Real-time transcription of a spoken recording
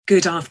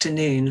Good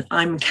afternoon.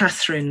 I'm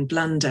Catherine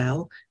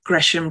Blundell,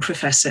 Gresham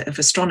Professor of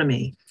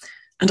Astronomy,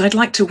 and I'd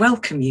like to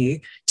welcome you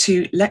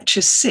to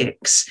Lecture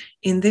 6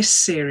 in this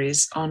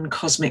series on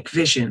cosmic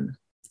vision.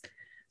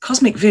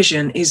 Cosmic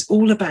vision is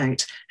all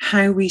about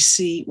how we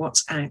see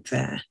what's out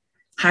there,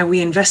 how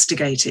we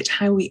investigate it,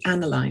 how we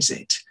analyse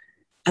it.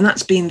 And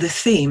that's been the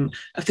theme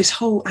of this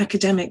whole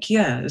academic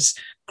year's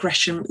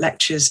Gresham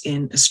Lectures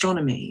in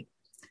Astronomy.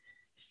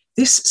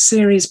 This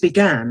series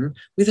began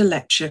with a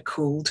lecture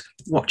called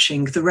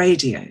Watching the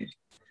Radio.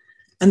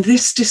 And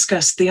this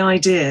discussed the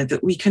idea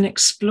that we can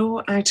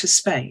explore outer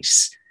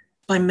space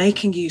by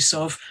making use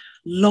of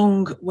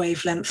long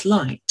wavelength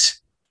light,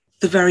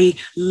 the very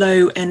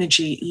low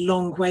energy,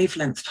 long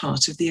wavelength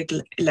part of the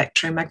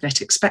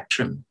electromagnetic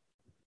spectrum.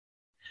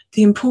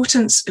 The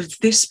importance of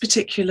this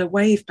particular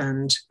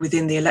waveband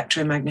within the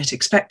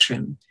electromagnetic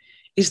spectrum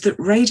is that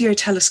radio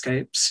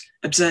telescopes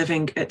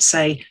observing at,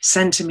 say,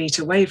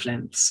 centimetre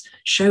wavelengths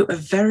show a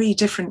very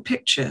different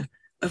picture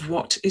of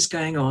what is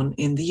going on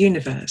in the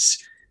universe.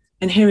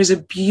 And here is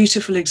a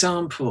beautiful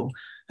example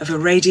of a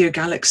radio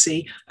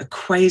galaxy, a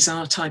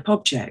quasar-type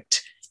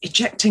object,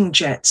 ejecting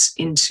jets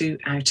into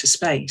outer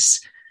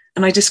space.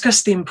 And I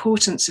discussed the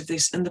importance of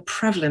this and the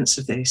prevalence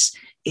of this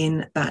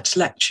in that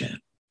lecture.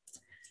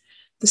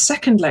 The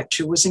second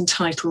lecture was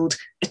entitled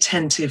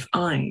Attentive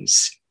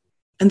Eyes.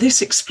 And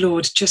this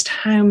explored just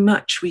how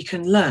much we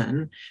can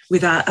learn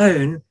with our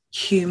own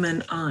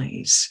human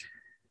eyes.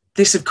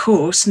 This, of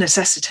course,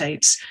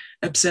 necessitates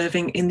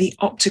observing in the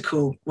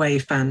optical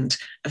waveband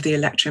of the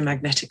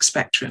electromagnetic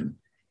spectrum,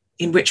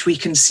 in which we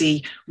can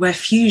see where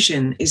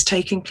fusion is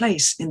taking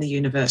place in the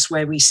universe,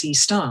 where we see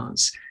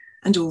stars,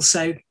 and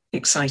also,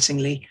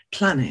 excitingly,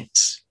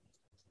 planets.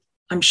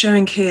 I'm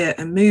showing here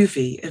a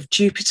movie of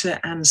Jupiter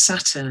and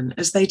Saturn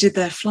as they did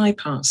their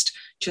flypast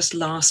just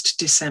last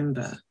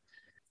December.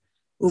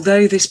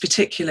 Although this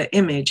particular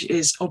image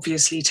is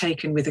obviously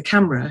taken with a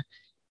camera,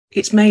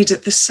 it's made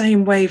at the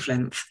same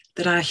wavelength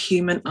that our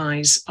human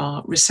eyes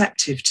are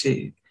receptive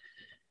to.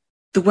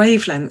 The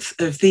wavelength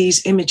of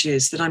these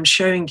images that I'm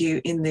showing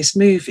you in this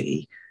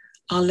movie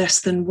are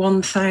less than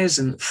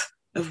 1,000th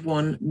of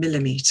 1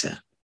 millimetre.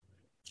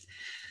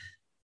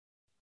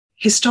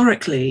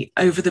 Historically,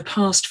 over the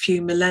past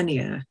few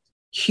millennia,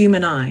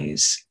 human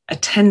eyes,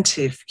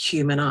 attentive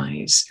human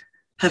eyes,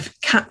 have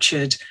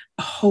captured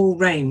a whole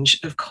range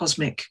of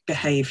cosmic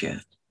behaviour.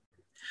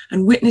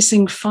 And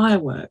witnessing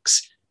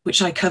fireworks,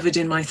 which I covered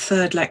in my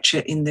third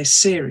lecture in this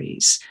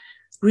series,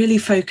 really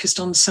focused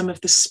on some of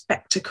the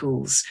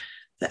spectacles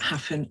that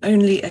happen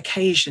only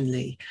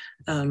occasionally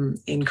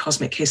in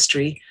cosmic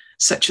history,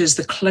 such as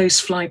the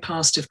close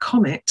flypast of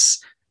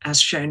comets, as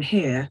shown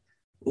here,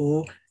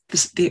 or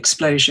the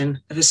explosion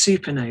of a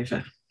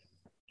supernova.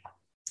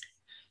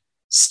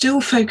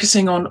 Still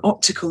focusing on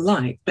optical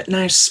light, but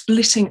now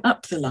splitting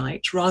up the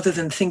light rather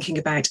than thinking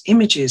about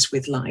images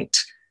with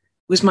light,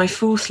 was my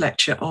fourth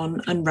lecture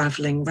on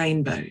unravelling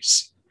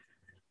rainbows.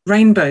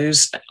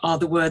 Rainbows are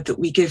the word that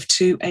we give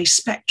to a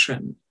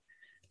spectrum,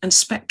 and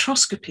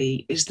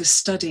spectroscopy is the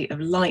study of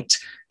light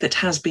that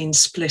has been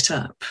split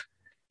up.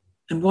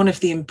 And one of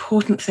the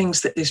important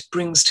things that this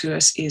brings to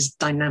us is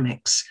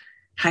dynamics,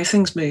 how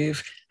things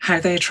move, how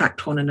they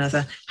attract one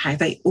another, how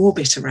they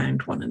orbit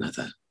around one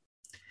another.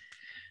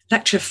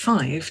 Lecture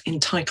 5,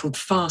 entitled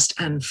Fast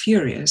and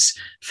Furious,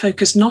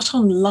 focused not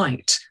on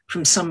light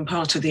from some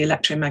part of the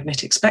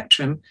electromagnetic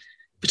spectrum,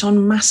 but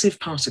on massive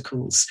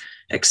particles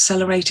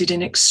accelerated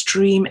in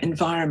extreme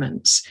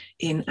environments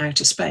in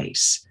outer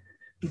space.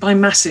 By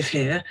massive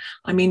here,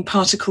 I mean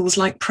particles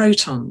like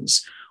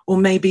protons, or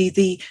maybe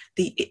the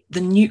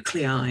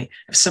nuclei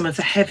of some of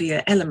the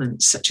heavier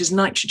elements, such as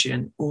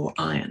nitrogen or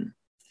iron.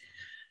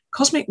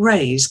 Cosmic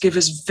rays give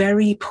us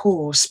very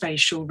poor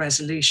spatial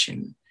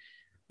resolution.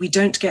 We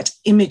don't get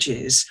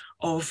images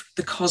of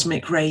the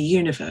cosmic ray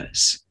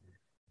universe.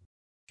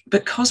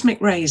 But cosmic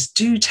rays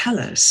do tell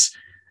us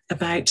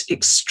about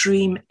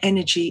extreme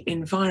energy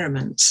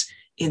environments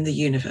in the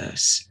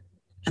universe.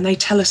 And they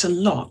tell us a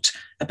lot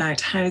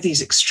about how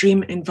these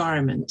extreme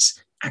environments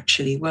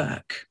actually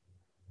work.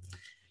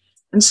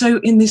 And so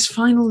in this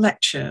final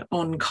lecture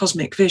on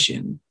cosmic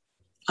vision,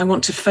 I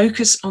want to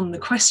focus on the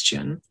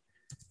question,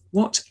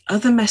 what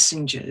other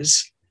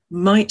messengers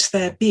might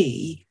there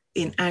be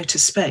in outer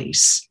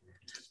space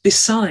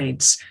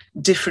besides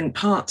different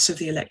parts of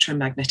the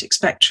electromagnetic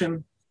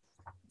spectrum,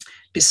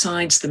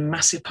 besides the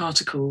massive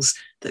particles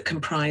that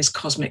comprise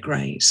cosmic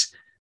rays?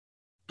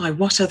 By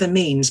what other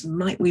means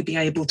might we be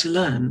able to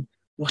learn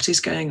what is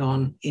going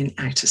on in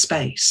outer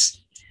space?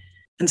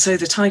 And so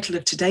the title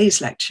of today's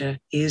lecture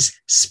is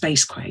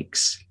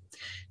Spacequakes.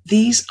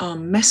 These are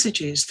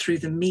messages through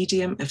the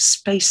medium of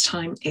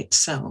space-time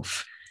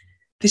itself.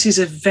 This is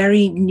a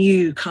very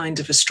new kind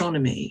of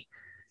astronomy.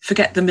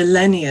 Forget the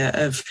millennia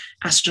of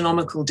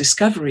astronomical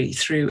discovery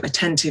through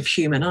attentive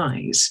human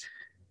eyes.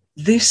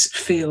 This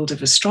field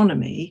of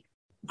astronomy,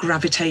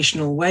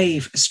 gravitational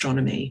wave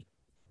astronomy,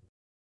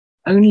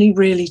 only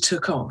really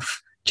took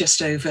off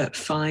just over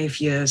 5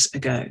 years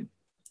ago.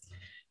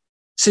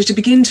 So to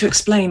begin to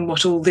explain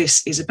what all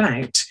this is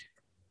about,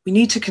 we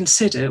need to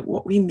consider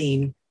what we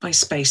mean by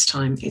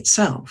space-time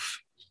itself.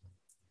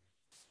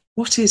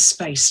 What is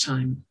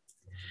space-time?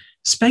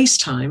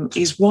 Space-time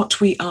is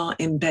what we are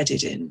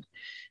embedded in.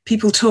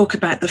 People talk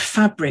about the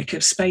fabric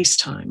of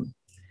space-time.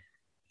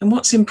 And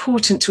what's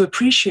important to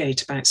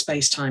appreciate about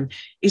space-time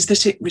is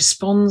that it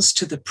responds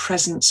to the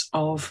presence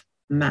of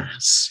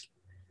mass.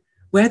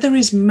 Where there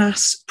is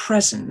mass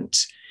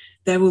present,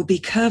 there will be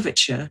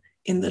curvature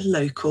in the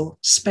local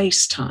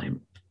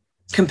space-time,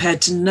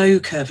 compared to no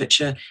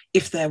curvature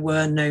if there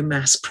were no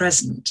mass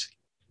present.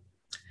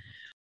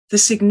 The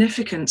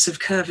significance of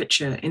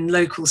curvature in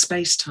local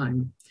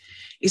space-time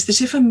is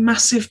that if a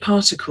massive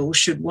particle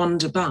should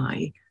wander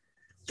by,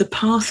 the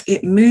path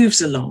it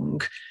moves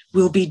along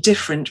will be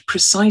different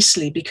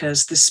precisely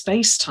because the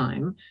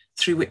space-time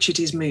through which it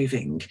is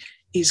moving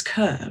is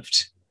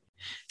curved.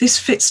 This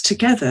fits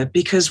together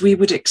because we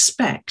would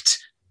expect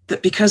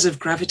that because of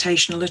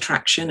gravitational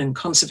attraction and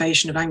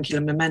conservation of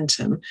angular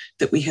momentum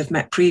that we have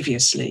met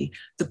previously,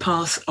 the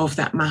path of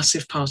that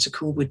massive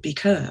particle would be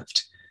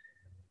curved.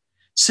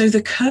 So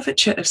the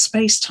curvature of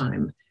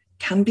space-time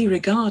can be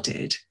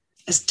regarded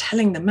as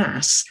telling the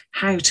mass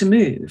how to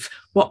move,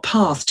 what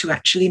path to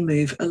actually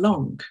move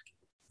along.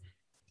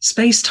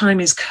 Space-time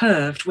is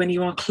curved when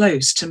you are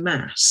close to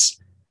mass.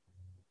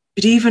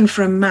 But even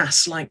for a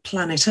mass like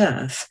planet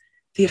Earth,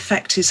 the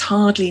effect is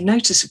hardly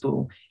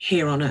noticeable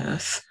here on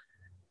Earth,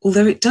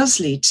 although it does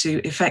lead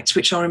to effects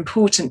which are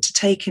important to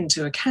take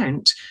into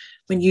account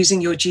when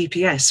using your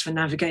GPS for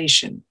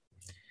navigation.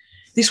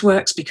 This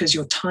works because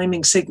you're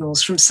timing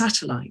signals from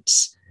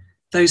satellites.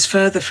 Those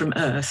further from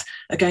Earth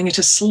are going at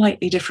a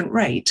slightly different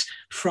rate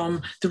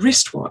from the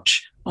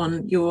wristwatch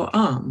on your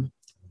arm,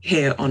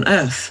 here on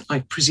Earth, I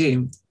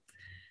presume.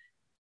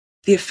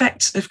 The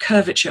effects of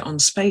curvature on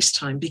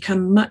space-time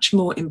become much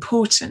more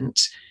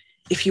important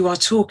if you are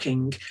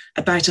talking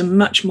about a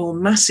much more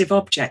massive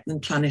object than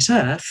planet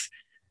Earth,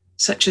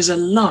 such as a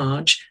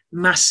large,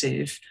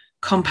 massive,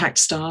 compact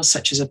star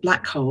such as a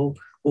black hole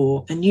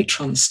or a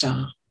neutron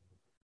star.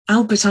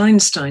 Albert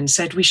Einstein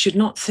said we should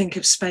not think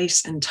of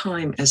space and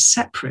time as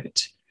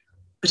separate,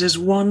 but as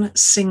one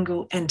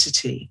single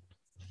entity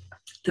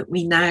that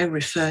we now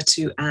refer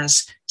to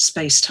as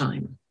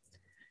space-time.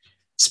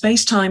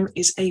 Space-time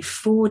is a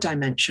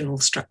four-dimensional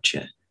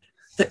structure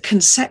that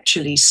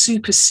conceptually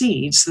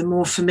supersedes the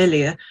more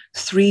familiar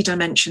 3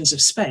 dimensions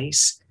of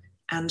space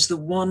and the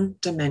 1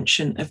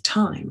 dimension of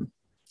time.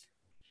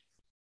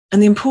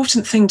 And the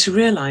important thing to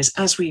realize,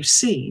 as we've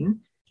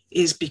seen,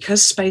 is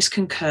because space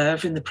can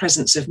curve in the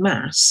presence of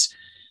mass,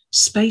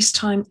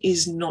 space-time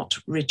is not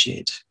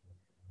rigid.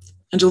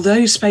 And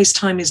although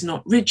space-time is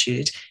not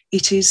rigid,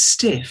 it is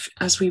stiff,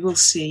 as we will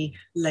see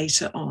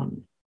later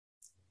on.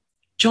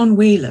 John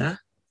Wheeler,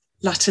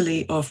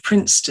 latterly of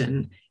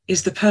Princeton,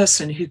 is the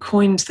person who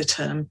coined the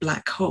term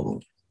black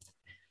hole.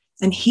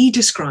 And he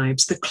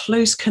describes the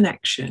close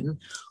connection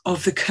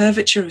of the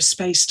curvature of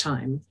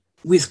space-time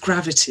with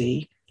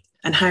gravity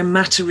and how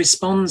matter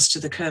responds to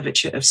the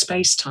curvature of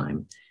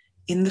space-time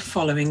in the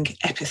following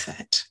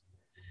epithet.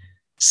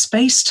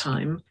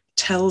 Space-time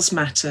tells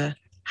matter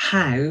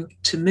how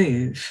to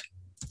move.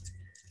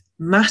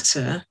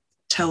 Matter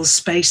tells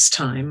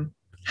space-time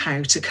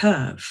how to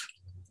curve.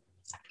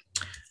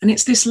 And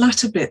it's this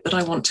latter bit that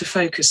I want to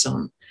focus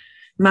on.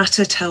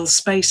 Matter tells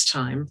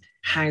space-time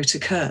how to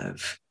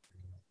curve.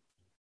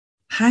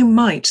 How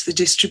might the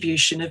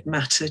distribution of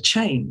matter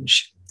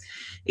change?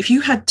 If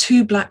you had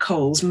 2 black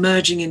holes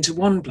merging into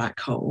 1 black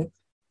hole,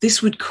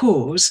 this would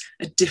cause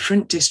a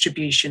different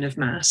distribution of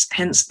mass,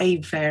 hence a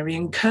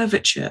varying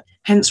curvature,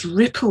 hence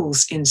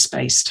ripples in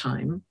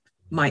space-time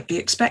might be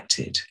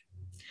expected.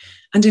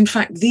 And in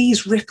fact,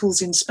 these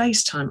ripples in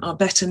space-time are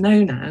better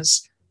known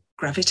as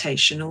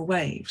gravitational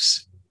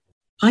waves.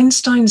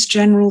 Einstein's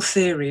general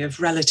theory of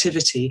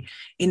relativity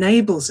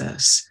enables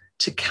us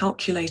to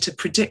calculate a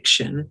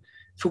prediction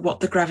for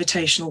what the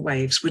gravitational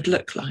waves would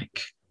look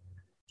like.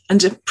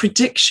 And a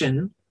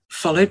prediction,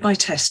 followed by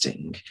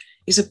testing,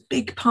 is a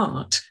big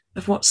part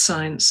of what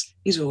science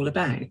is all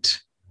about.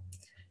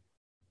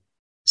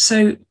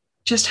 So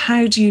just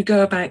how do you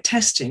go about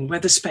testing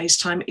whether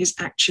space-time is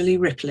actually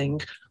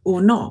rippling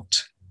or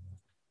not?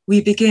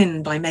 We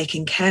begin by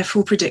making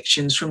careful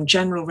predictions from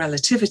general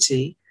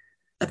relativity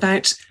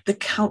about the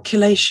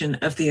calculation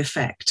of the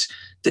effect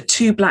that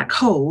 2 black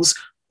holes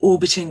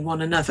orbiting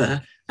one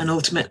another and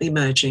ultimately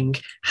merging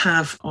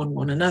have on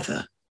one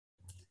another.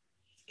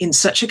 In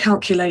such a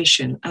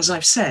calculation, as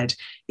I've said,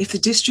 if the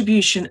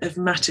distribution of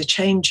matter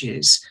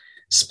changes,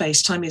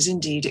 space-time is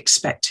indeed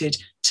expected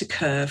to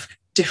curve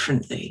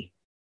differently.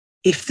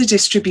 If the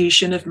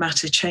distribution of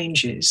matter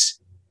changes,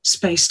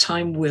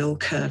 space-time will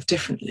curve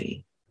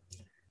differently.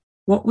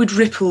 What would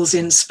ripples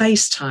in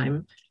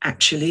space-time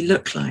actually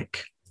look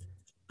like?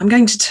 I'm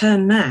going to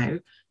turn now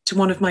to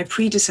one of my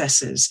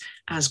predecessors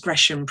as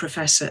Gresham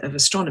Professor of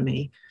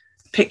Astronomy,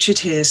 pictured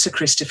here Sir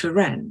Christopher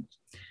Wren.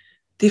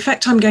 The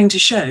effect I'm going to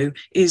show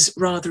is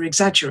rather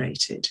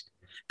exaggerated,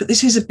 but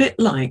this is a bit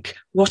like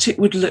what it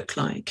would look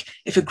like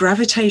if a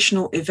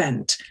gravitational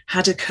event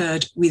had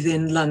occurred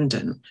within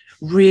London,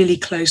 really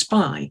close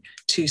by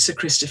to Sir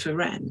Christopher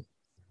Wren.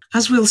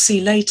 As we'll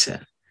see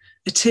later,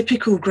 a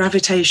typical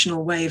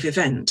gravitational wave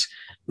event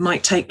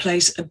might take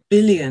place 1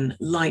 billion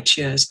light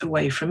years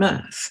away from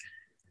Earth.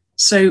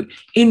 So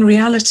in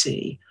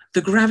reality,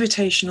 the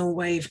gravitational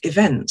wave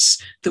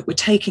events that were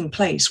taking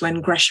place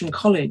when Gresham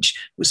College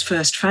was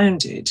first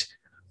founded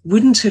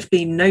wouldn't have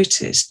been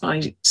noticed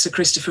by Sir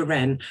Christopher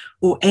Wren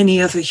or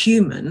any other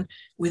human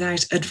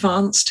without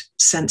advanced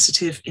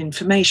sensitive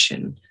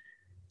information,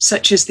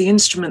 such as the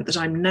instrument that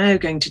I'm now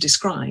going to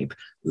describe,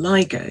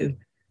 LIGO,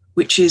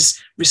 which is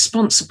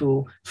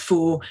responsible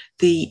for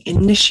the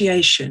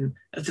initiation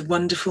of the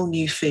wonderful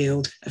new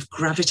field of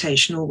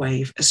gravitational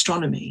wave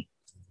astronomy.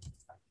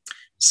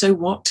 So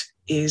what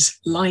is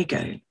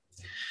LIGO?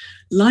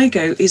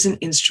 LIGO is an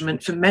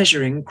instrument for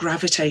measuring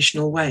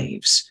gravitational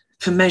waves,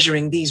 for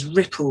measuring these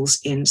ripples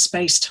in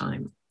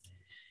space-time.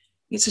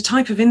 It's a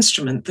type of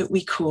instrument that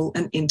we call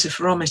an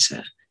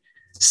interferometer.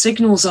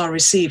 Signals are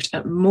received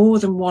at more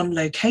than one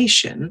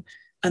location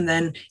and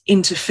then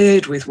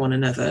interfered with one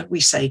another, we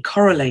say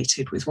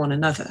correlated with one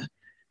another,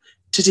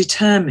 to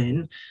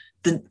determine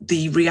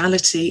the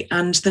reality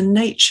and the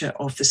nature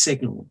of the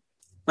signal,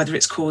 whether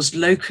it's caused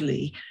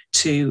locally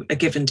to a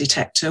given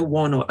detector,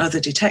 one or other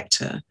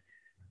detector,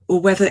 or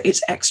whether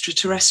it's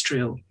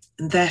extraterrestrial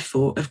and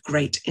therefore of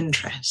great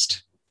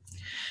interest.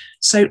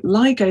 So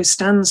LIGO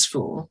stands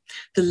for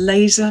the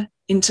Laser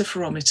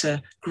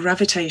Interferometer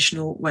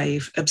Gravitational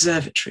Wave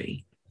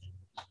Observatory.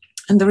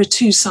 And there are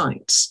 2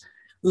 sites.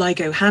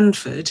 LIGO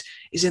Hanford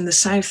is in the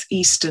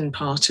southeastern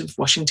part of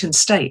Washington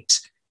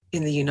State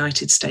in the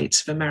United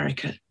States of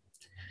America.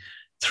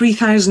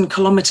 3,000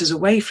 kilometers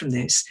away from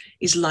this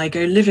is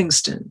LIGO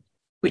Livingston,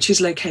 which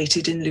is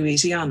located in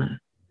Louisiana.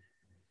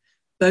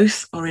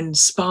 Both are in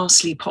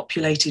sparsely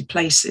populated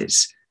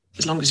places,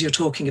 as long as you're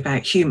talking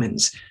about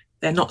humans.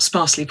 They're not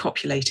sparsely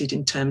populated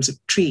in terms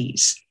of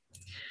trees.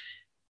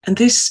 And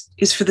this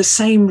is for the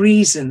same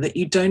reason that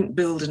you don't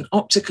build an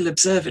optical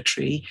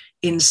observatory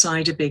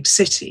inside a big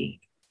city.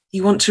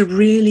 You want to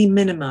really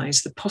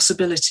minimize the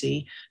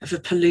possibility of a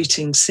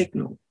polluting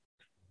signal.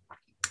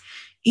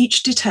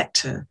 Each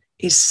detector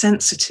is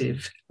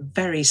sensitive,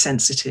 very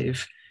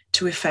sensitive,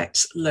 to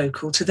effects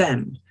local to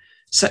them,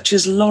 such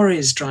as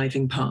lorries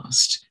driving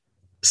past,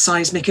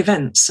 seismic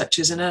events such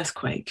as an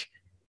earthquake,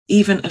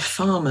 even a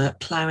farmer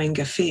ploughing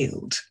a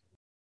field.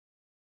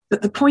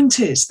 But the point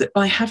is that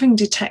by having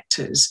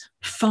detectors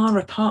far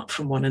apart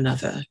from one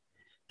another,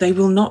 they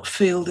will not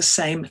feel the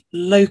same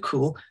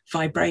local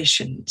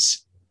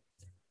vibrations.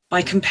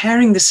 By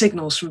comparing the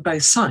signals from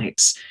both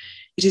sites,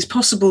 it is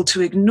possible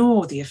to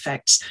ignore the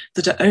effects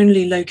that are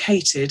only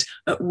located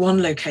at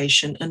one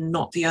location and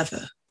not the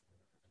other.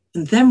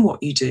 And then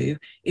what you do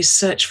is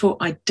search for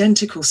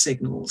identical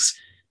signals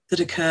that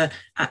occur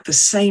at the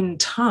same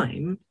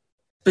time,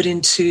 but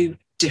in 2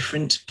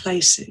 different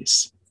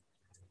places.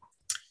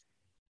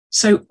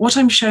 So what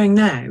I'm showing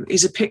now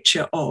is a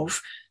picture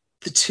of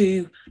the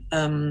two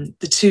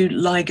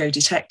LIGO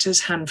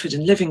detectors, Hanford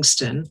and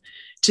Livingston,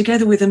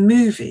 together with a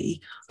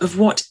movie of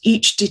what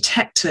each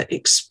detector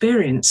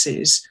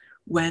experiences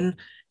when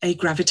a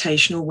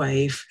gravitational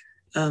wave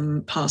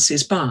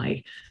passes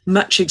by.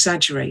 Much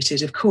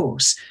exaggerated, of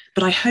course,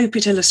 but I hope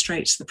it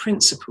illustrates the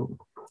principle.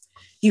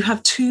 You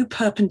have 2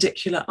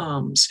 perpendicular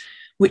arms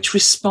which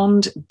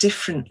respond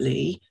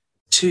differently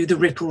to the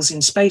ripples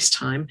in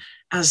space-time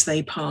as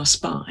they pass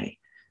by.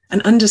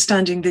 And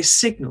understanding this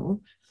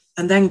signal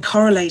and then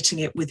correlating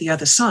it with the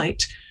other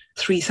site,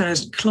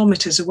 3,000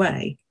 kilometers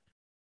away,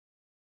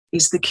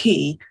 is the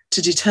key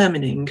to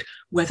determining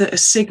whether a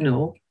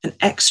signal, an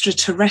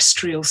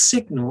extraterrestrial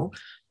signal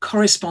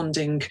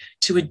corresponding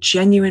to a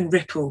genuine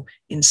ripple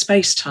in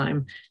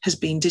space-time, has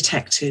been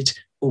detected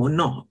or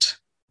not.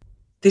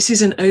 This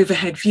is an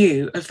overhead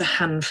view of the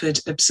Hanford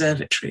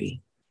Observatory.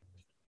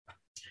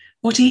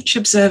 What each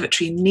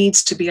observatory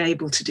needs to be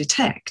able to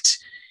detect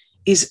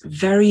is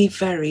very,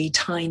 very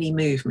tiny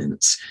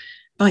movements.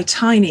 By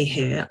tiny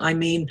here, I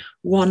mean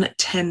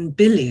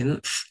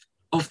 1/10,000,000th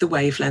of the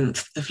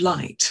wavelength of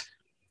light.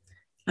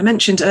 I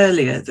mentioned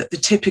earlier that the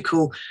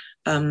typical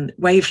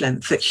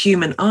wavelength that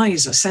human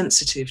eyes are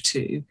sensitive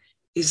to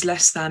is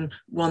less than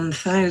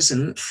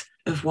 1,000th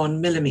of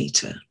 1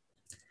 millimeter.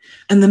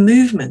 And the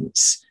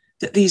movements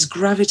that these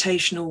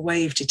gravitational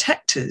wave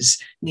detectors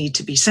need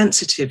to be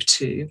sensitive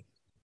to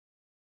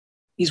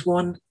is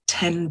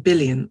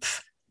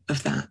 1/10,000,000th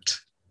of that.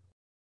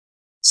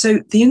 So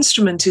the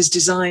instrument is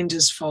designed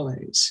as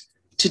follows.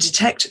 To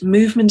detect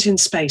movement in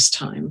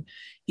space-time,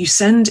 you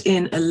send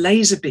in a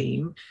laser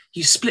beam,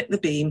 you split the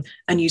beam,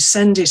 and you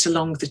send it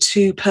along the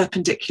 2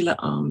 perpendicular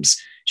arms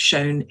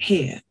shown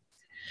here.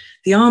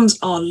 The arms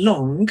are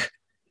long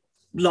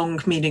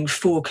meaning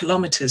 4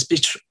 kilometers,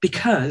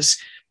 because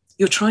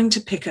you're trying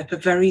to pick up a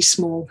very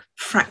small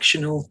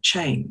fractional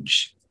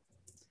change.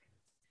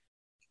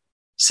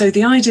 So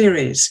the idea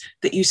is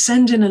that you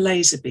send in a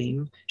laser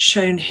beam,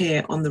 shown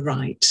here on the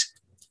right.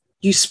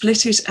 You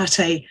split it at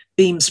a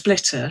beam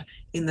splitter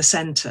in the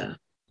center.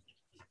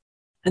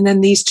 And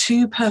then these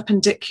two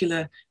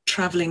perpendicular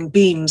traveling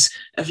beams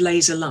of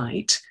laser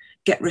light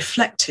get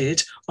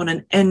reflected on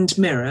an end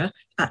mirror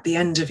at the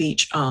end of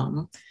each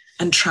arm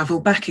and travel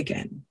back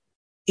again.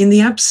 In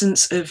the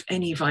absence of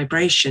any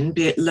vibration,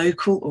 be it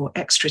local or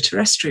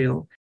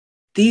extraterrestrial,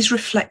 these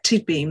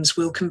reflected beams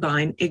will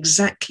combine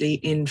exactly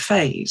in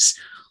phase,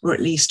 or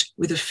at least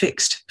with a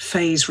fixed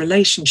phase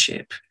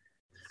relationship.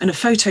 And a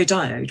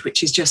photodiode,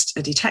 which is just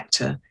a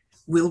detector,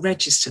 will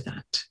register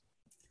that.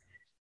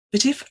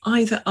 But if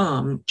either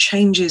arm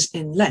changes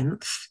in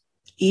length,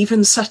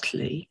 even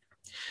subtly,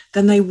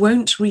 then they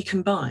won't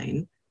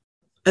recombine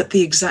at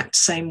the exact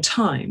same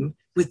time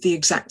with the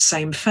exact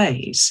same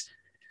phase.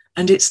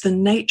 And it's the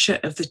nature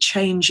of the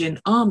change in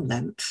arm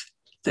length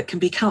that can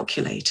be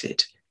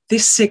calculated.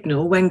 This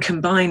signal, when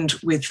combined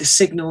with the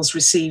signals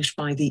received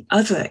by the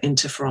other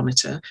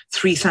interferometer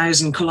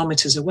 3,000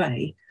 kilometers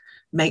away,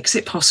 makes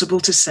it possible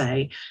to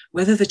say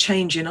whether the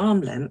change in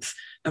arm length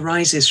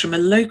arises from a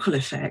local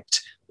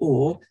effect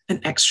or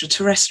an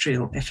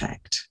extraterrestrial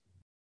effect.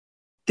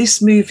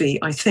 This movie,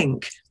 I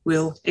think,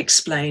 will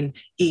explain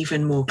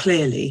even more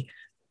clearly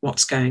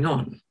what's going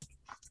on.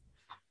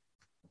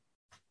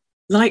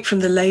 Light from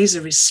the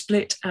laser is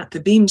split at the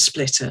beam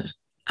splitter,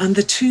 and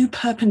the two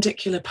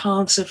perpendicular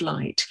paths of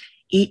light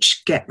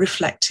each get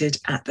reflected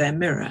at their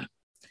mirror.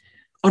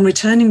 On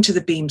returning to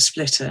the beam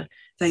splitter,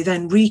 they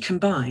then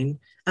recombine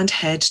and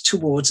head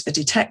towards a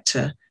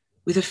detector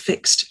with a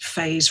fixed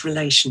phase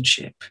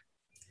relationship.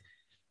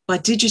 By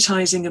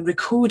digitizing and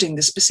recording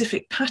the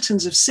specific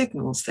patterns of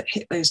signals that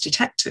hit those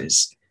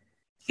detectors,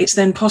 it's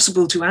then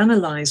possible to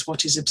analyze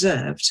what is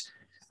observed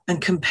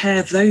and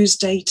compare those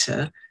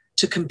data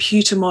to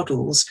computer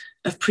models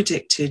of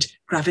predicted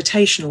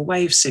gravitational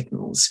wave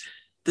signals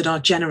that are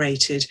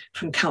generated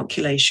from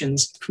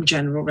calculations from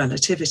general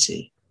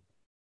relativity.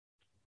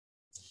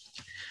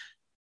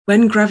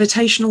 When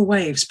gravitational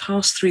waves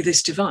pass through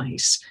this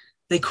device,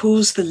 they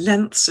cause the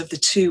lengths of the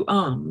two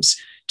arms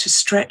to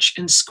stretch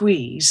and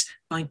squeeze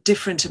by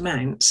different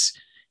amounts,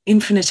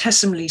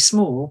 infinitesimally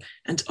small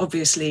and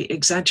obviously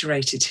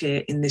exaggerated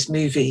here in this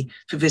movie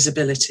for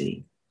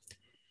visibility.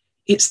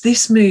 It's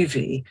this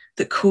movie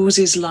that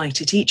causes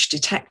light at each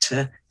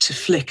detector to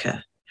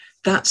flicker.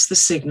 That's the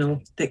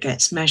signal that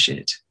gets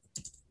measured.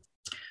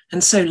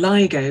 And so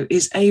LIGO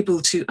is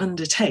able to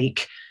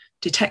undertake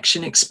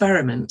detection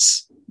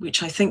experiments,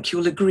 which I think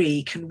you'll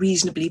agree can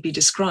reasonably be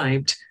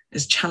described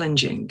as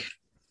challenging.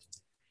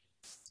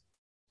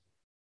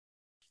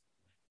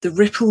 The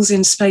ripples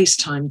in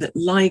space-time that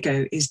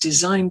LIGO is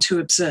designed to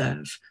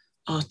observe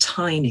are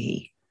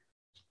tiny.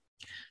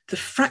 The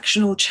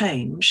fractional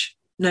change,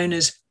 known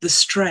as the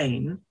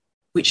strain,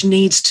 which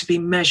needs to be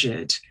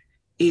measured,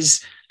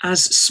 is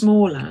as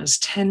small as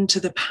 10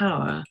 to the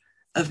power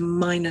of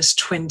minus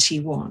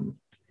 21.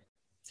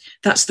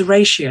 That's the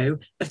ratio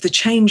of the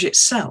change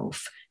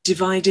itself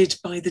divided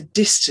by the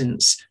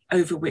distance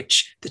over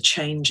which the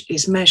change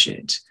is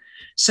measured.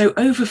 So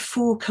over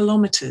 4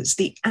 kilometers,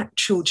 the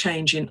actual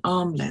change in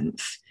arm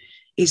length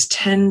is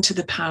 10 to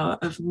the power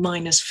of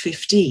minus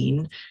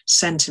 15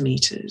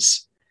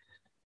 centimeters.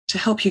 To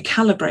help you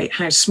calibrate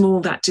how small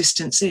that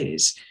distance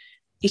is,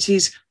 it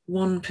is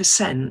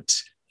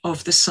 1%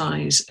 of the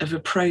size of a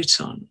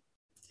proton.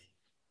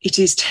 It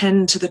is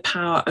 10 to the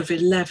power of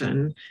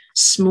 11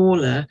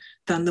 smaller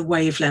than the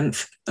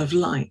wavelength of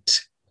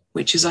light,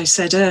 which, as I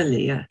said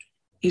earlier,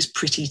 is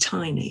pretty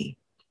tiny.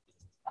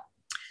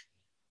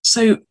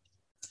 So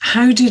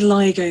how did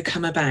LIGO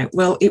come about?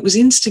 Well, it was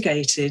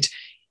instigated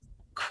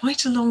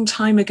quite a long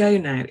time ago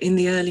now, in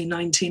the early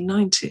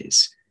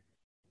 1990s,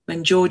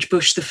 when George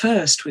Bush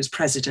I was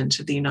president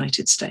of the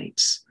United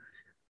States.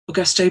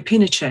 Augusto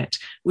Pinochet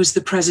was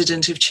the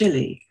president of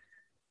Chile.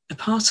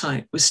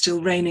 Apartheid was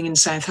still reigning in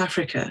South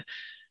Africa.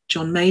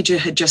 John Major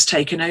had just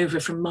taken over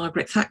from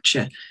Margaret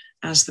Thatcher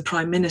as the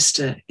Prime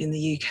Minister in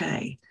the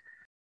UK.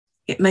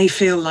 It may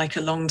feel like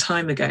a long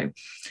time ago,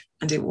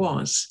 and it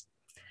was.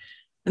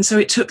 And so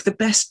it took the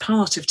best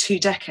part of 2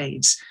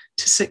 decades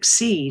to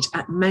succeed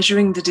at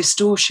measuring the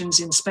distortions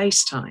in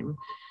space-time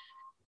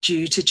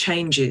due to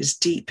changes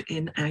deep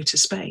in outer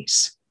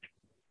space.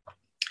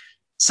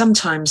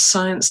 Sometimes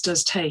science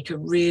does take a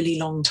really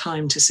long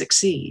time to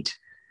succeed.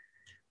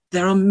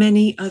 There are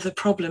many other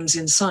problems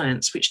in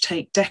science which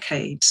take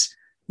decades,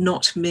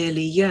 not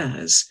merely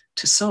years,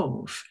 to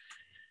solve.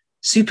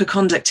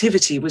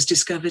 Superconductivity was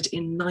discovered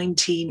in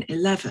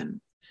 1911,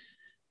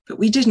 but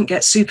we didn't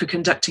get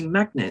superconducting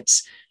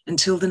magnets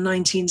until the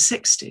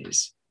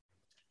 1960s.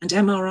 And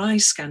MRI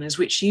scanners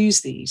which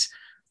use these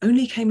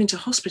only came into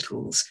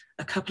hospitals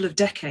a couple of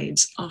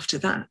decades after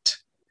that.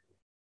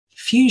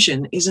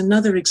 Fusion is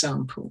another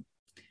example.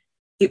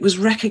 It was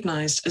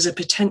recognized as a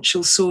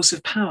potential source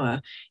of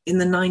power in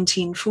the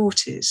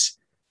 1940s,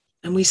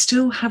 and we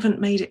still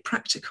haven't made it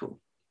practical.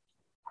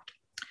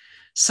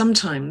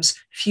 Sometimes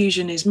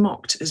fusion is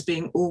mocked as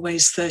being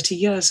always 30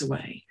 years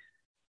away,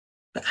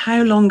 but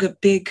how long a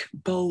big,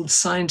 bold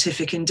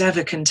scientific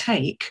endeavor can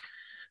take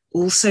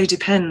also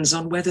depends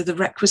on whether the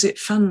requisite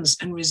funds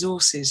and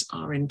resources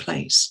are in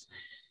place.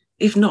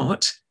 If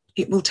not,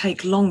 it will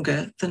take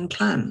longer than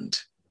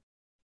planned.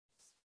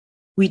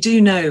 We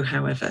do know,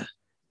 however,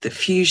 that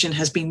fusion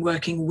has been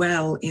working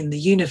well in the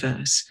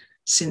universe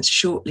since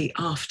shortly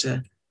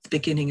after the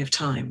beginning of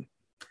time.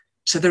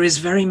 So there is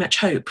very much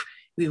hope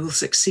we will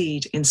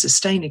succeed in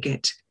sustaining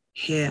it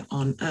here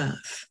on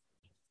Earth.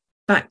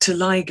 Back to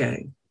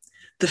LIGO,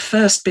 the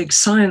first big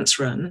science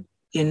run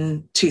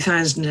in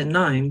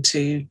 2009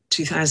 to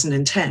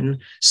 2010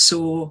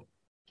 saw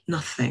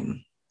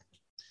nothing.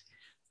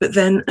 But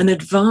then an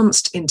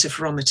advanced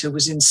interferometer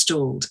was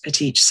installed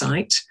at each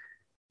site,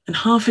 and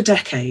half a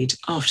decade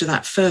after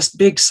that first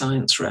big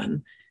science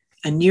run,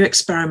 a new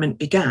experiment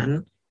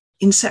began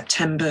in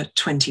September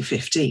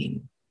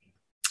 2015.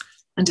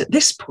 And at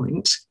this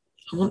point,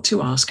 I want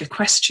to ask a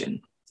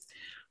question.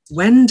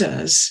 When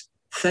does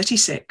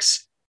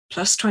 36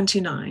 plus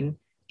 29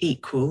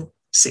 equal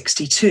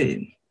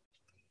 62?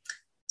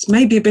 It's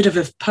maybe a bit of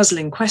a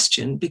puzzling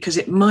question because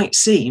it might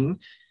seem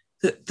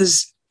that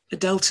there's a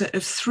delta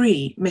of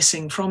 3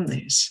 missing from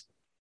this.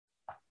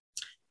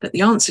 But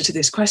the answer to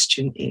this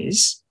question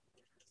is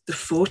the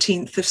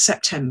 14th of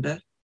September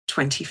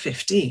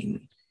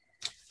 2015.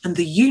 And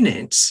the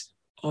units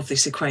of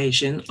this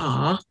equation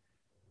are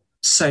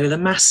solar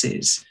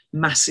masses,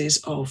 masses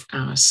of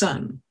our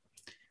sun.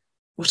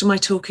 What am I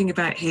talking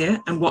about here?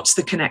 And what's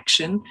the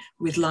connection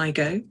with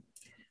LIGO?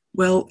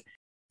 Well,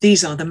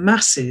 these are the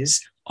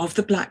masses of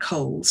the black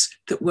holes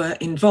that were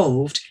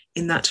involved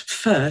in that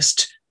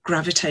first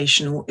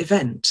gravitational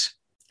event.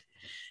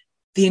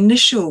 The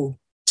initial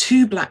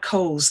 2 black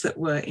holes that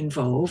were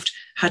involved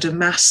had a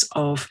mass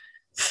of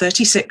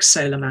 36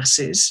 solar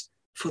masses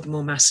for the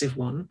more massive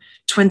one,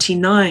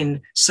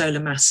 29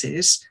 solar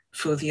masses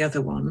for the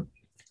other one.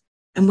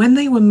 And when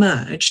they were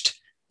merged,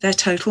 their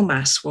total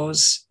mass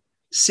was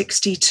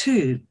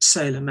 62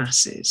 solar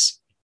masses.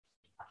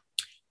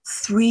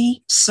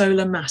 3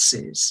 solar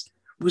masses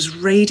was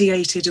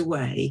radiated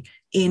away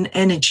in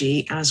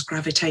energy as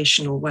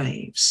gravitational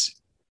waves.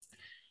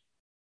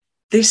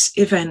 This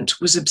event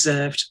was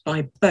observed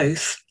by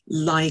both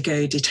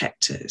LIGO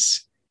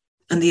detectors,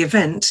 and the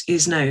event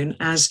is known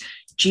as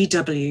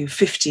GW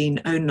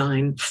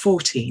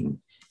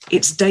 150914.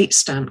 It's date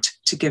stamped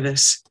to give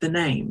us the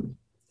name.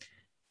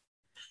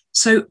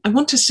 So I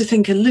want us to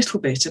think a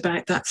little bit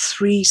about that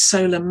 3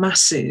 solar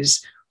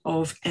masses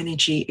of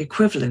energy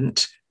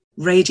equivalent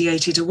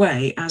radiated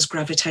away as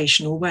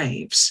gravitational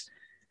waves.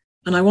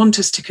 And I want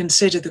us to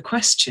consider the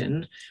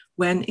question,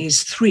 when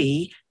is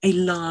 3 a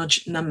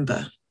large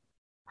number?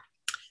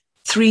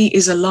 3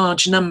 is a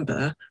large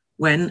number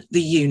when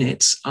the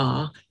units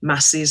are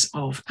masses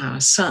of our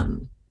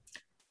sun.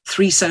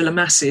 3 solar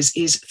masses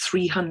is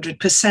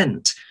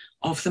 300%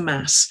 of the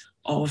mass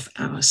of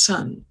our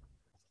sun.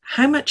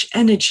 How much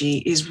energy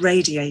is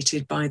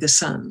radiated by the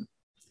sun?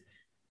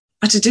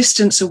 At a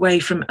distance away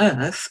from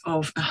Earth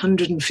of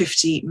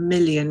 150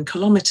 million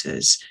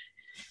kilometers,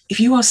 if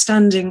you are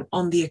standing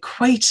on the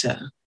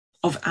equator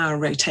of our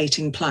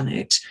rotating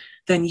planet,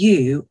 then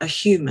you, a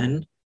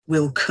human,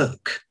 will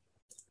cook.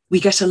 We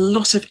get a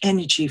lot of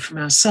energy from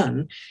our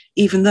sun,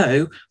 even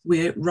though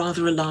we're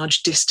rather a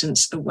large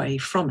distance away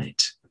from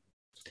it.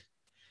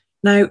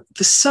 Now,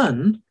 the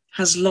sun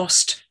has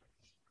lost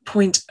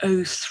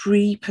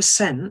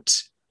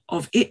 0.03%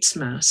 of its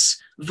mass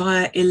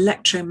via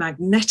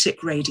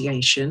electromagnetic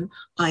radiation,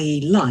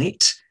 i.e.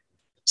 light,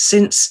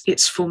 since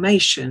its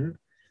formation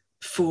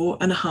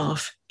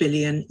 4.5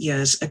 billion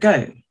years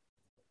ago.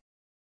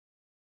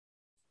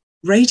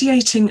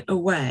 Radiating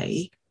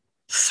away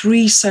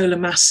 3 solar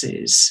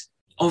masses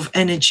of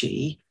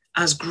energy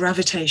as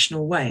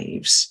gravitational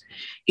waves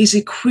is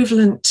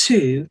equivalent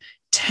to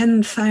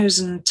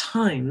 10,000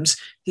 times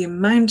the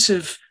amount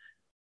of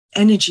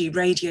energy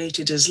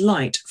radiated as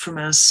light from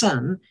our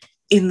sun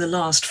in the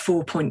last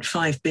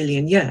 4.5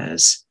 billion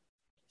years.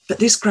 But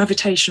this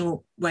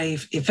gravitational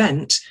wave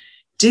event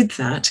did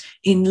that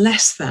in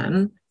less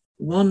than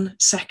 1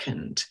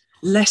 second,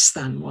 less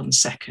than 1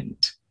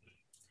 second.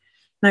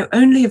 Now,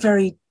 only a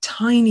very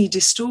tiny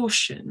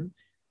distortion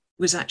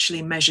was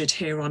actually measured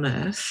here on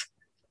Earth,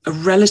 a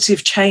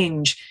relative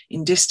change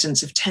in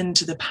distance of 10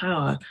 to the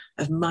power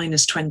of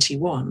minus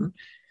 21,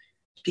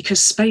 because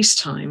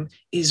space-time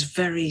is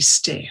very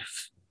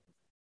stiff.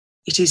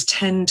 It is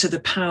 10 to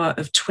the power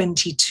of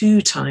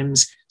 22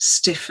 times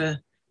stiffer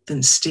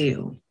than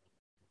steel.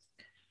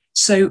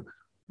 So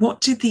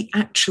what did the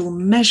actual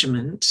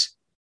measurement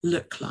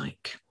look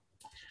like?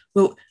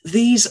 Well,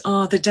 these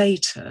are the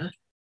data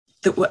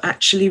that were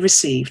actually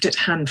received at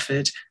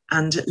Hanford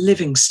and at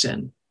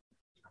Livingston.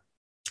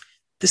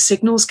 The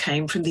signals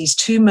came from these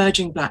 2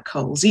 merging black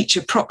holes, each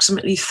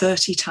approximately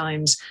 30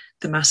 times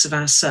the mass of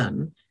our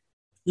sun,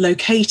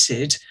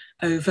 located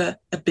over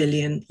 1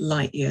 billion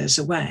light years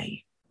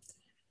away.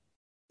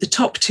 The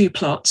top 2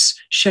 plots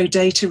show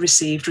data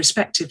received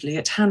respectively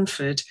at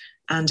Hanford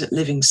and at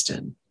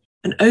Livingston.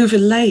 And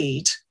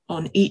overlaid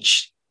on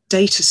each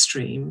data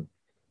stream,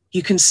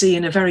 you can see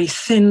in a very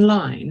thin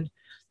line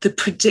the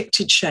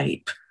predicted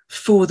shape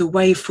for the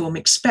waveform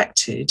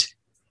expected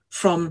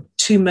from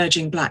 2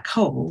 merging black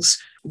holes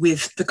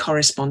with the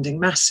corresponding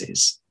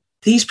masses.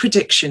 These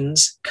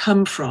predictions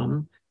come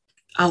from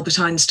Albert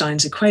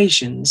Einstein's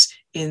equations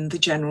in his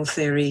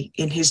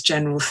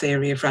general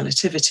theory of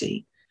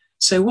relativity.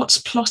 So what's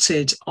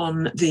plotted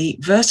on the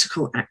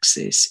vertical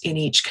axis in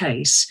each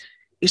case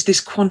is this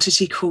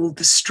quantity called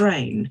the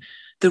strain,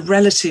 the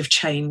relative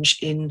change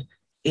in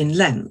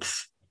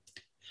length.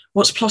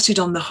 What's plotted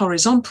on the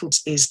horizontal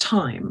is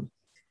time,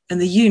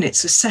 and the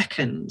units are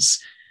seconds,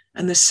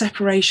 and the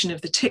separation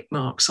of the tick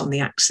marks on the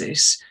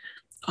axis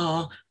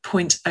are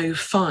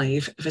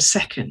 0.05 of a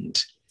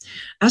second.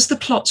 As the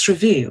plots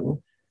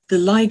reveal, the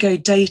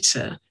LIGO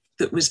data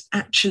that was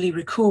actually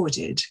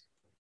recorded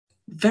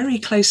very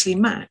closely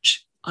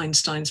match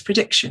Einstein's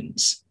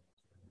predictions.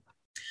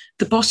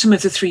 The bottom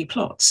of the three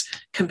plots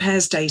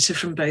compares data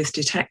from both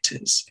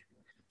detectors.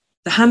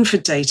 The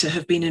Hanford data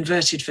have been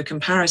inverted for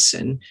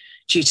comparison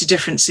due to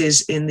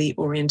differences in the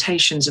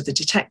orientations of the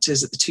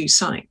detectors at the two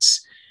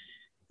sites.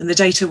 And the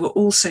data were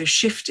also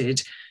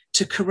shifted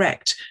to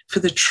correct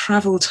for the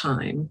travel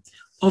time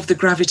of the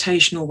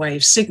gravitational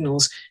wave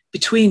signals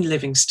between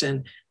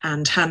Livingston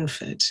and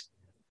Hanford.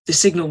 The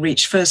signal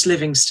reached first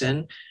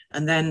Livingston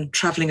and then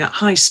travelling at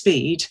high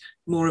speed,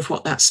 more of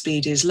what that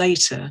speed is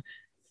later,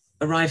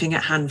 arriving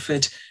at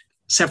Hanford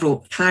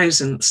several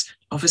thousandths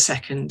of a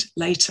second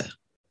later.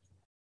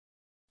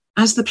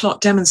 As the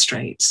plot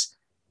demonstrates,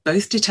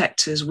 both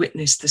detectors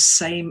witnessed the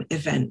same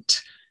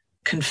event,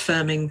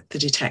 confirming the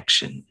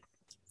detection.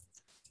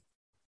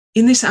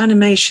 In this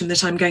animation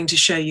that I'm going to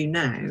show you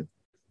now,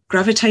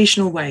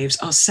 gravitational waves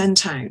are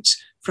sent out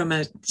from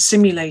a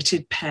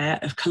simulated pair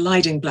of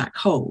colliding black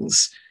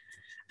holes,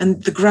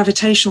 and the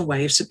gravitational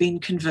waves have been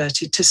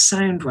converted to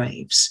sound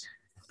waves,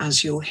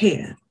 as you'll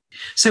hear.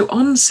 So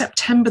on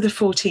September the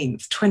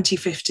 14th,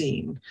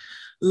 2015,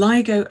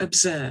 LIGO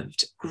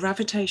observed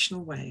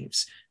gravitational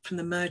waves from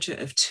the merger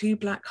of two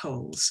black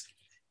holes,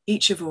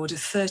 each of order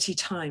 30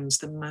 times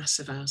the mass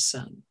of our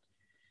sun.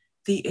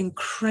 The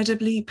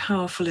incredibly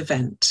powerful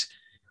event,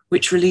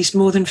 which released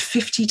more than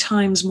 50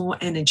 times more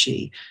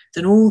energy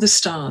than all the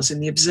stars in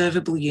the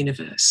observable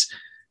universe,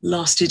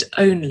 lasted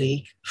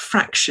only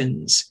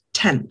fractions,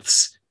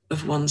 tenths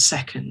of 1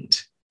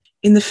 second.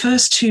 In the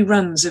first two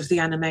runs of the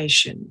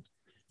animation,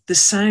 the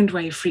sound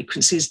wave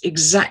frequencies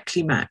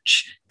exactly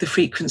match the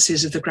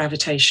frequencies of the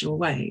gravitational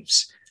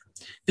waves.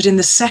 But in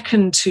the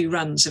second two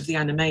runs of the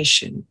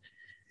animation,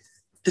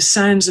 the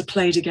sounds are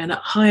played again at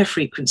higher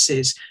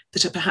frequencies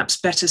that are perhaps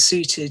better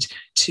suited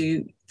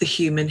to the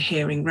human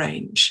hearing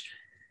range.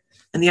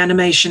 And the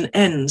animation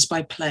ends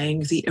by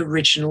playing the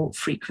original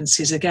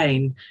frequencies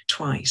again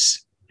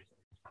twice.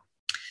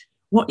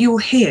 What you'll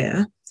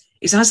hear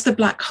is as the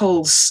black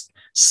holes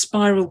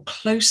spiral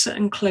closer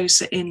and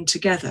closer in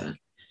together,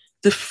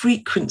 the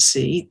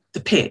frequency,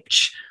 the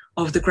pitch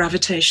of the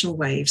gravitational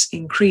waves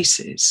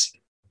increases.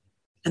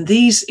 And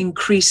these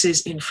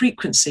increases in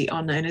frequency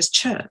are known as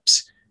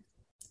chirps,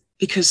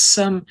 because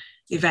some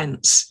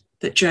events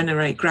that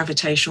generate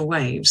gravitational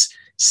waves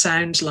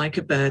sound like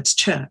a bird's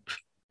chirp.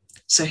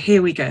 So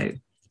here we go.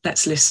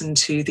 Let's listen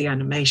to the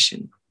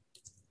animation.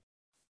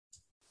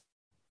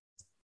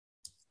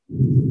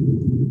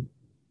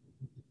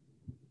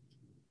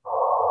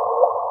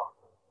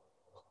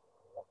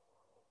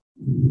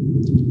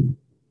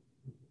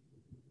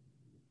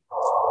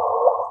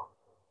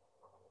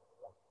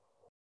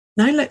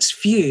 Now let's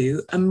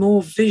view a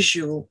more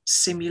visual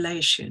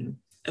simulation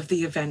of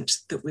the event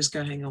that was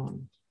going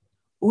on.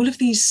 All of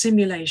these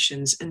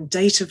simulations and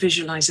data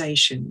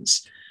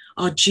visualizations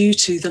are due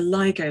to the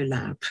LIGO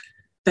lab,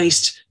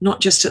 based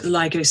not just at the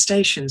LIGO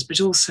stations, but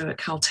also at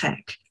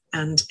Caltech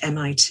and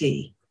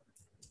MIT.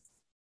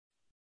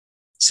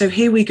 So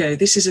here we go.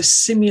 This is a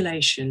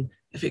simulation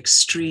of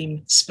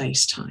extreme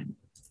space-time.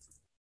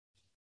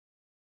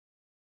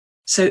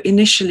 So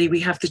initially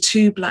we have the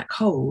two black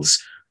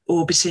holes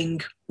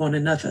orbiting one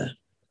another.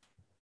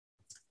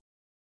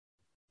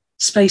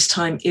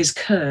 Space-time is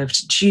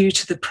curved due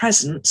to the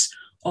presence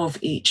of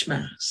each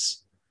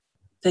mass.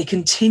 They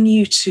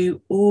continue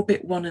to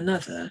orbit one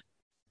another,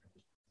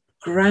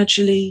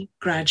 gradually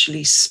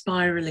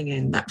spiraling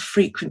in, that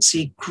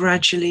frequency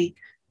gradually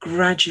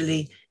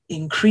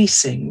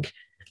increasing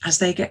as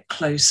they get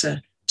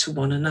closer to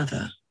one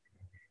another.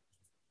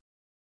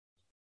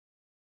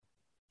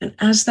 And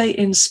as they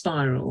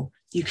inspiral,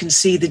 you can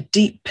see the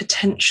deep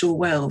potential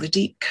well, the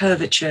deep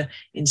curvature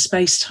in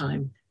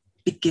space-time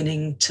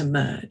beginning to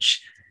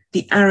merge.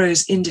 The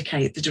arrows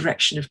indicate the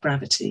direction of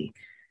gravity.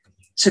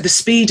 So the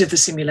speed of the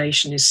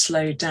simulation is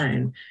slowed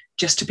down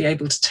just to be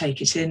able to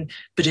take it in,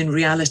 but in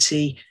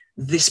reality,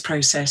 this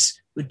process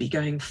would be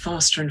going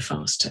faster and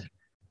faster.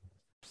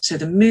 So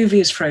the movie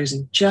is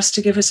frozen just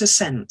to give us a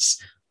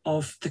sense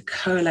of the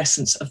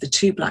coalescence of the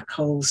two black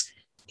holes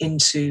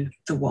into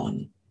the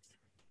one.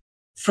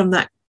 From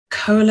that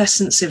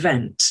coalescence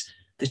event,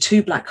 the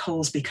two black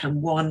holes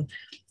become one,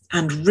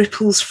 and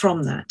ripples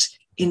from that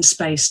in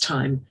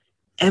space-time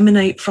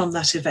emanate from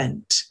that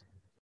event,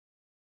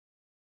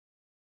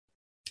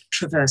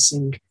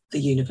 traversing the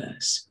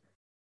universe.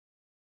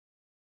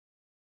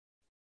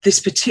 This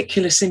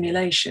particular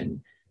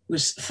simulation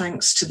was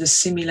thanks to the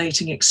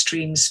Simulating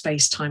Extreme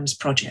Spacetimes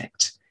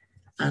project.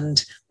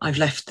 And I've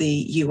left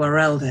the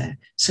URL there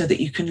so that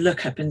you can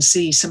look up and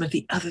see some of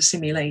the other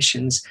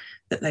simulations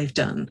that they've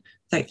done.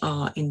 They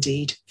are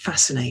indeed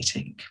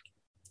fascinating.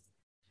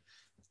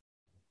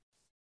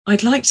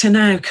 I'd like to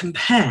now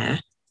compare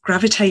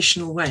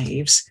gravitational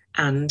waves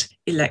and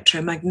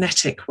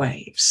electromagnetic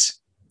waves.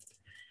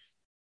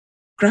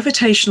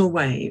 Gravitational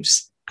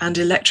waves and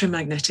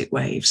electromagnetic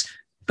waves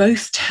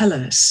both tell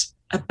us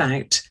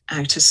about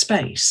outer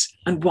space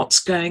and what's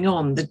going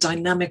on, the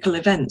dynamical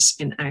events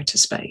in outer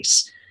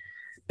space.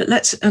 But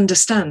let's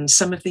understand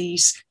some of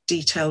these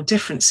detailed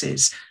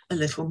differences a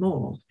little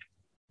more.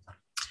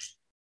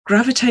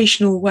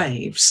 Gravitational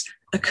waves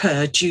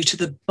occur due to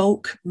the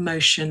bulk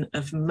motion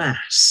of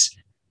mass.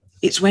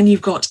 It's when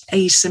you've got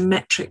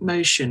asymmetric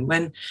motion,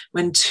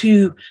 when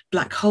two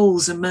black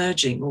holes are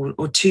merging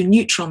or two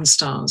neutron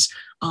stars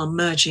are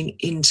merging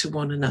into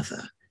one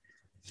another.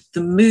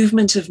 The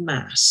movement of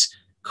mass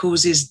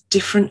causes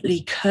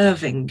differently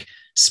curving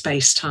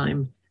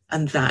space-time,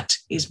 and that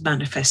is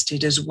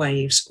manifested as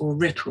waves or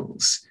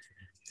ripples.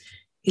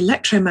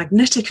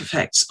 Electromagnetic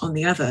effects, on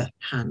the other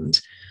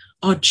hand,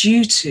 are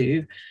due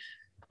to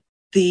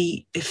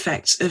the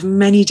effects of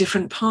many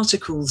different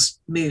particles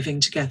moving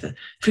together.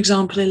 For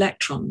example,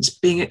 electrons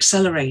being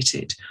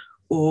accelerated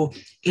or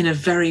in a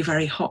very,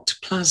 very hot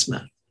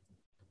plasma.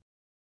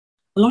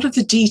 A lot of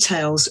the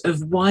details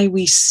of why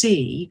we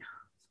see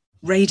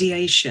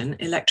radiation,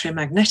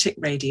 electromagnetic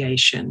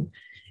radiation,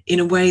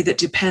 in a way that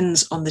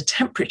depends on the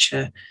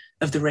temperature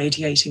of the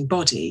radiating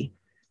body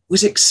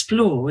was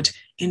explored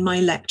in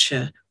my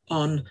lecture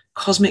on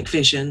cosmic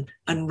vision,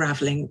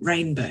 unraveling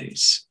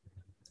rainbows.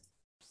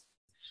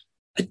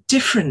 A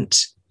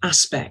different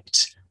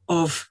aspect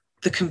of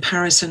the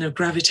comparison of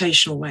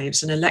gravitational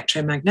waves and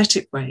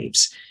electromagnetic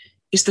waves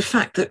is the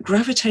fact that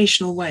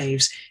gravitational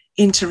waves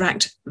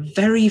interact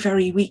very,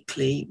 very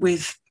weakly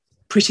with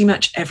pretty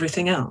much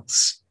everything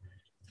else.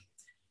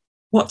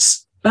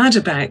 What's bad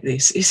about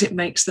this is it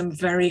makes them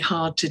very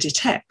hard to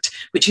detect,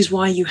 which is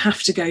why you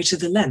have to go to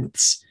the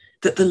lengths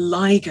that the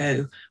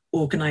LIGO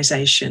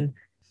organization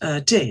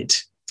did.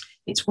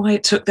 It's why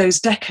it took those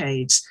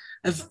decades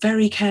of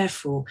very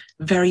careful,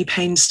 very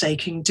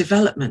painstaking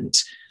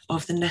development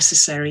of the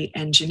necessary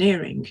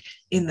engineering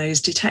in those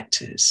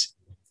detectors.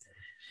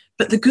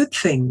 But the good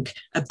thing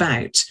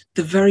about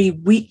the very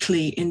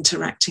weakly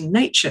interacting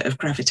nature of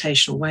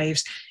gravitational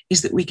waves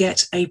is that we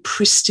get a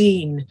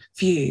pristine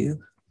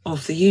view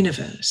of the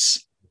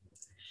universe.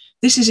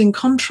 This is in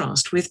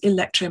contrast with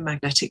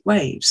electromagnetic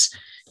waves.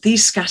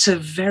 These scatter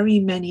very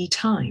many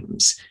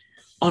times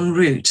en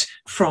route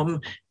from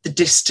the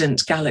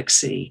distant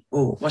galaxy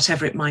or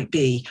whatever it might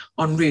be,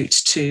 en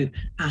route to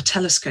our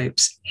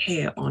telescopes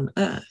here on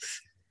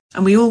Earth.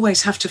 And we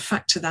always have to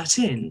factor that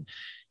in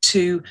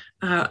to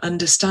our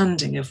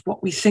understanding of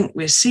what we think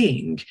we're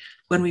seeing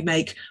when we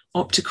make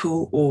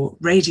optical or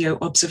radio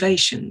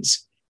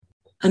observations.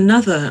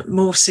 Another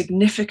more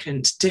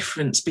significant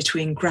difference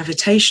between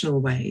gravitational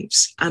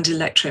waves and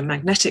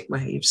electromagnetic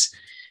waves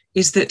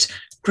is that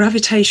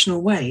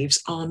gravitational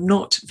waves are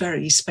not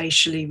very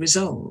spatially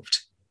resolved.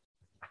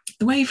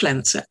 The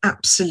wavelengths are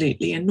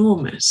absolutely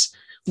enormous,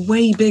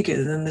 way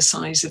bigger than the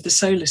size of the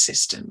solar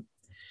system.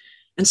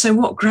 And so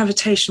what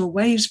gravitational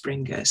waves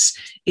bring us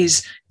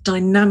is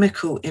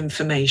dynamical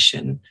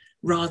information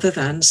rather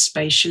than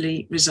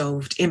spatially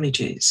resolved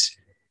images.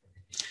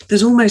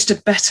 There's almost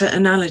a better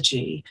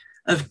analogy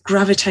of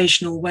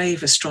gravitational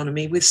wave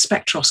astronomy with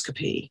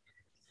spectroscopy,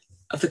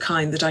 of the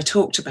kind that I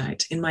talked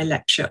about in my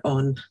lecture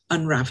on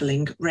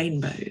unraveling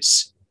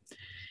rainbows.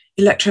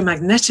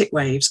 Electromagnetic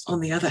waves, on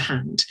the other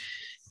hand,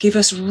 give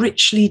us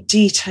richly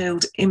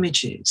detailed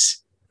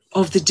images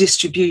of the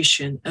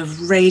distribution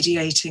of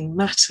radiating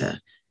matter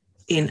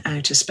in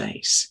outer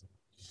space.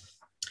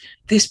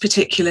 This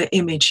particular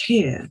image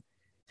here,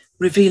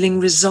 revealing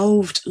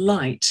resolved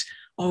light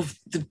of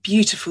the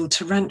beautiful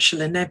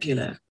Tarantula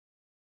Nebula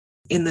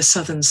in the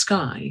southern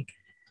sky,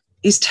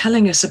 is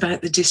telling us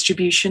about the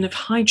distribution of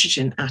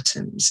hydrogen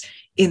atoms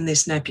in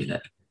this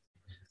nebula.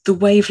 The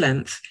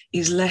wavelength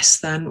is less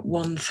than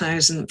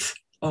 1,000th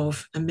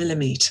of a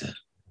millimeter.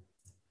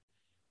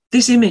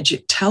 This image,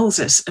 it tells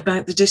us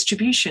about the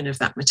distribution of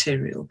that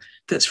material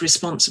that's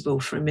responsible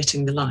for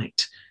emitting the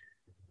light.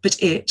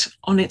 But it,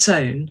 on its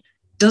own,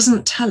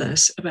 doesn't tell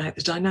us about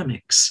the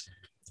dynamics.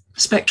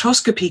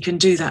 Spectroscopy can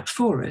do that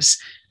for us,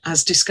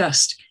 as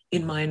discussed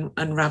in my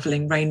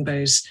Unraveling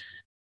Rainbows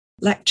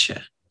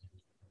lecture.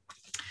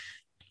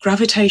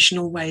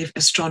 Gravitational wave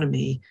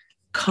astronomy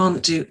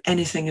can't do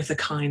anything of the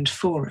kind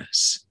for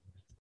us.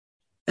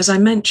 As I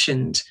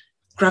mentioned,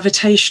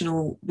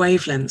 gravitational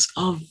wavelengths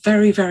are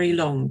very, very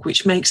long,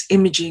 which makes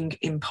imaging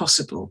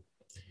impossible.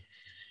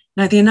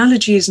 Now, the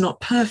analogy is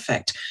not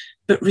perfect,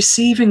 but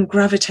receiving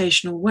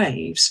gravitational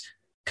waves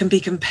can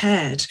be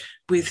compared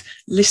with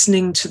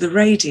listening to the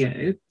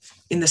radio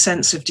in the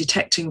sense of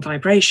detecting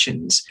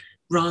vibrations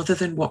rather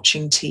than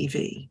watching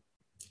TV.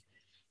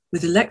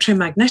 With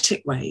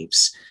electromagnetic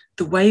waves,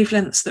 the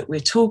wavelengths that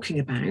we're talking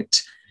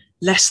about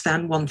less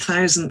than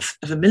 1,000th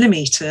of a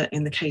millimetre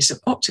in the case of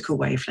optical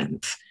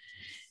wavelength,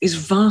 is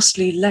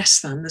vastly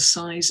less than the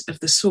size of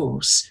the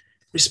source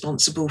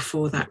responsible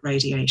for that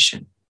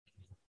radiation.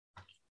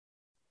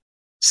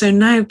 So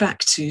now back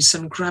to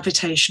some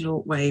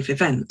gravitational wave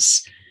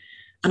events.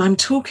 And I'm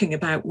talking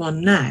about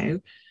one now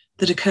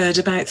that occurred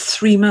about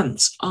 3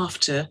 months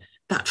after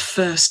that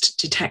first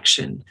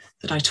detection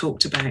that I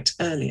talked about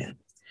earlier.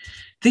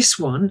 This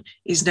one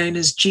is known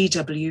as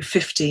GW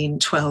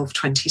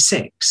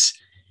 151226.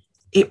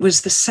 It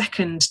was the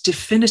second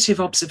definitive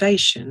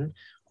observation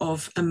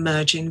of a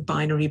merging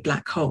binary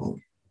black hole.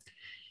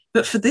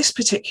 But for this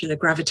particular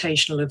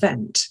gravitational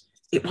event,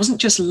 it wasn't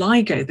just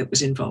LIGO that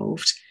was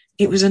involved,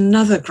 it was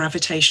another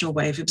gravitational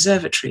wave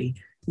observatory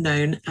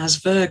known as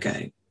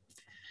Virgo.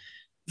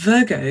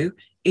 Virgo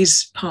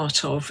is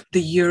part of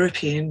the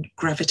European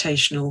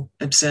Gravitational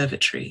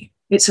Observatory.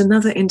 It's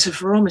another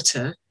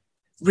interferometer,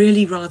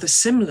 really rather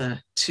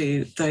similar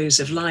to those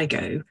of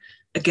LIGO,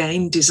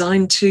 again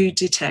designed to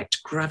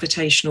detect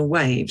gravitational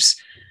waves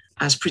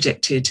as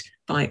predicted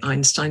by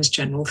Einstein's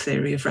general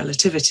theory of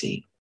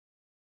relativity.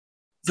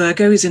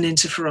 Virgo is an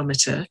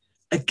interferometer,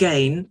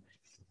 again,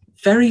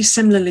 very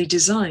similarly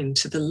designed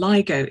to the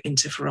LIGO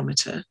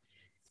interferometer.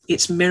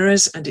 Its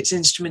mirrors and its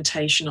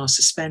instrumentation are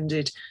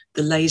suspended.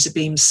 The laser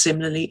beam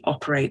similarly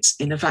operates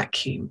in a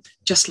vacuum,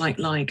 just like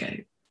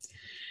LIGO.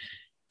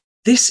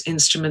 This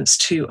instrument's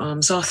two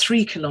arms are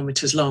 3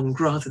 kilometers long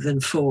rather than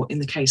 4 in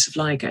the case of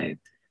LIGO,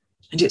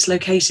 and it's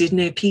located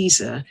near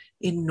Pisa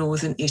in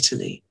northern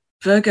Italy.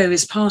 Virgo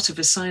is part of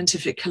a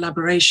scientific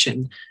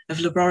collaboration of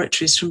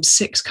laboratories from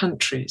 6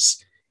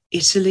 countries: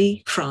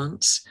 Italy,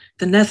 France,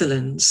 the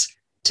Netherlands,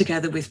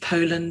 together with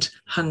Poland,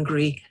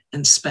 Hungary,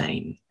 and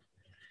Spain.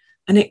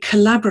 And it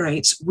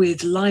collaborates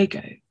with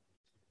LIGO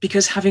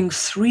because having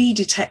 3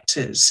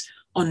 detectors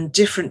on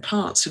different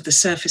parts of the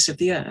surface of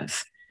the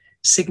Earth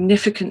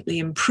significantly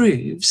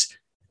improves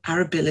our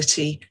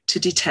ability to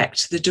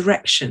detect the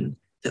direction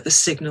that the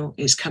signal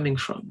is coming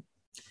from.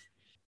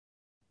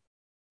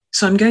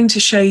 So I'm going to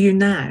show you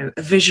now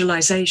a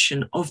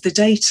visualization of the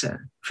data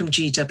from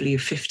GW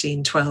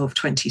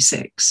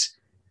 151226.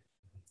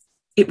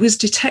 It was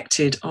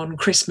detected on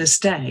Christmas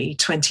Day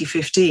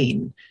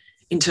 2015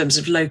 in terms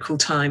of local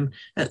time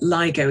at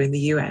LIGO in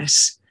the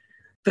US,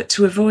 but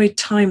to avoid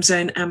time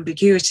zone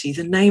ambiguity,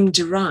 the name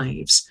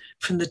derives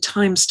from the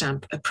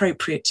timestamp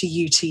appropriate to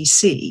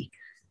UTC,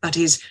 that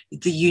is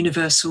the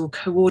Universal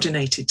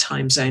Coordinated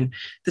Time Zone,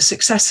 the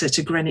successor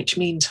to Greenwich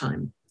Mean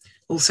Time,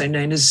 also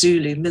known as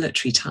Zulu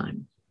Military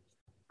Time.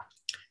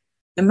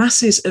 The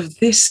masses of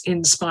this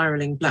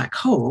inspiraling black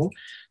hole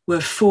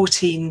were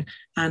 14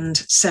 and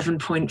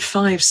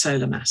 7.5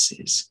 solar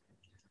masses.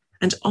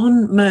 And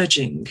on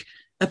merging,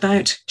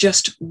 about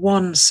just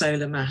 1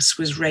 solar mass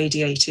was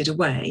radiated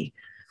away,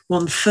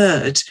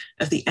 1/3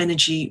 of the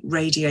energy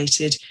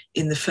radiated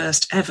in the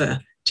first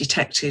ever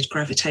detected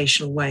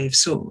gravitational wave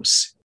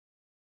source.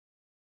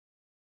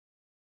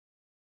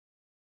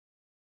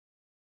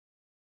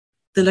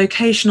 The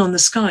location on the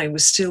sky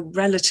was still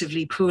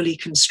relatively poorly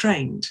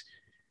constrained,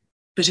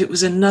 but it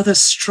was another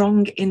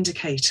strong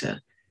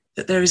indicator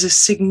that there is a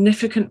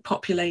significant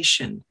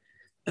population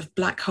of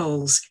black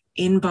holes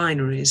in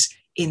binaries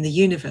in the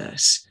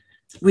universe,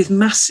 with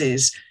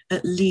masses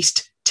at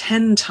least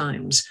 10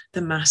 times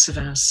the mass of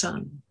our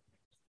sun.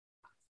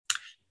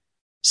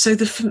 So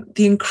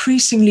the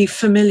increasingly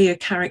familiar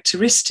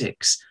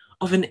characteristics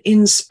of an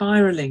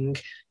inspiraling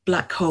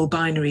black hole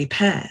binary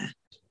pair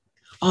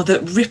are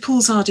that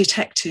ripples are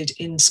detected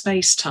in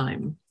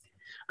space-time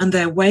and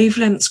their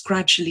wavelengths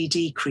gradually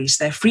decrease,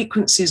 their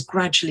frequencies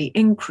gradually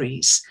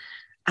increase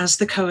as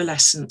the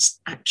coalescence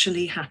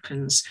actually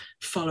happens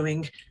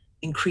following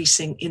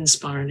increasing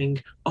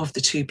inspiraling of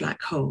the 2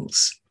 black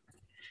holes.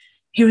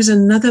 Here is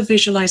another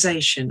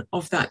visualization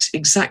of that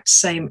exact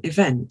same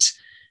event,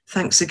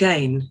 thanks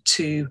again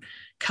to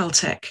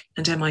Caltech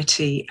and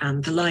MIT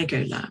and the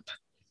LIGO lab.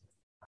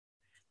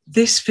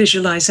 This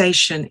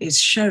visualization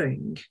is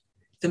showing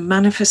the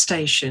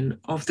manifestation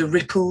of the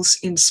ripples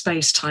in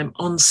space-time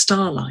on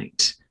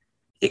starlight.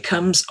 It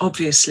comes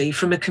obviously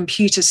from a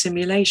computer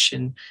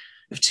simulation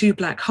of 2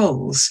 black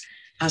holes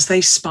as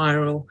they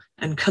spiral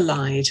and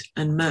collide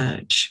and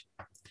merge.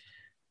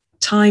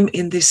 Time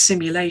in this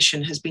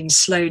simulation has been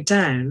slowed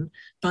down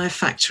by a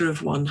factor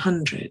of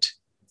 100.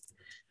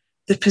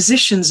 The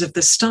positions of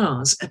the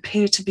stars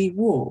appear to be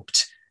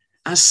warped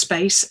as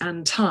space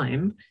and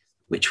time,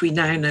 which we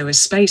now know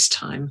as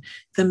space-time,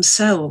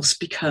 themselves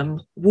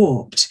become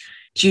warped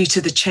due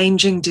to the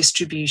changing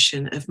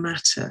distribution of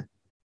matter.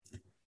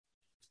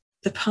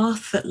 The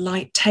path that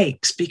light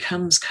takes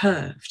becomes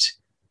curved,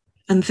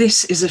 and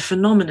this is a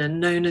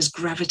phenomenon known as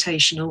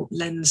gravitational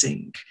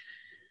lensing.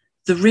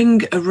 The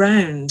ring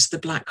around the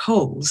black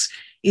holes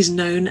is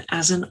known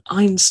as an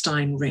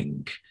Einstein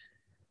ring.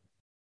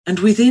 And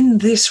within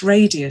this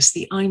radius,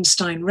 the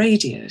Einstein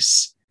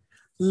radius,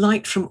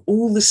 light from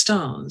all the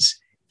stars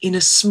in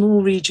a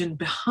small region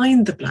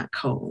behind the black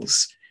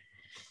holes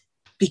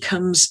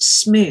becomes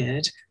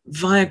smeared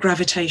via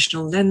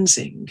gravitational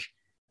lensing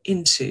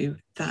into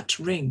that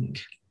ring.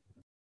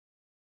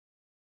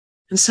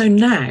 And so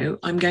now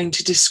I'm going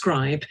to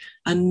describe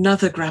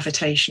another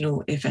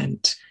gravitational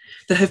event.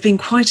 There have been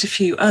quite a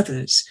few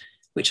others,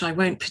 which I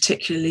won't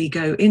particularly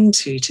go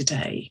into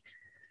today.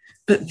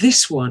 But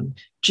this one,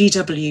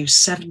 GW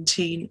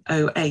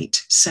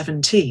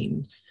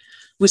 170817,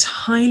 was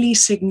highly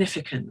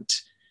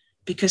significant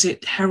because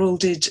it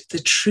heralded the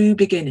true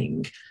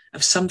beginning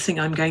of something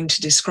I'm going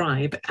to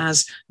describe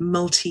as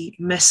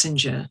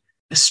multi-messenger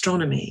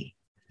astronomy.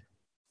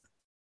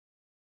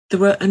 There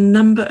were a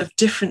number of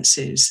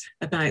differences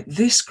about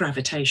this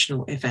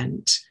gravitational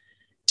event,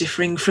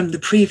 differing from the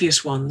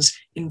previous ones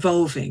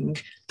involving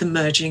the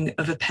merging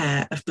of a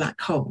pair of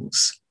black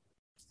holes.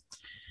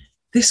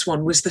 This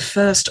one was the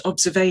first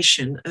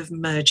observation of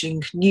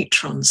merging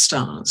neutron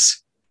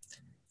stars.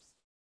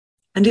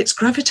 And its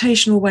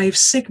gravitational wave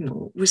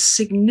signal was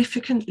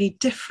significantly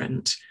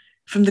different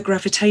from the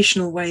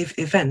gravitational wave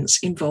events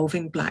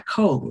involving black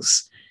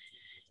holes.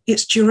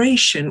 Its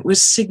duration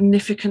was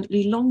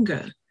significantly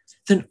longer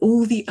than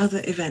all the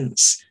other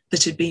events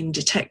that had been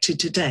detected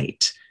to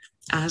date,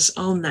 as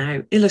I'll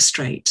now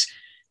illustrate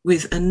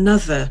with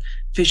another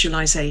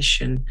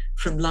visualization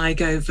from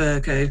LIGO,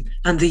 Virgo,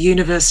 and the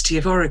University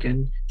of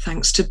Oregon,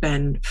 thanks to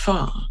Ben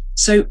Farr.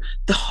 So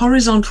the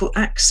horizontal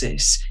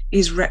axis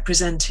is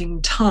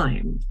representing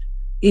time.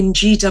 In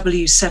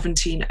GW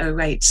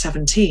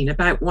 170817,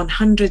 about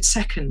 100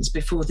 seconds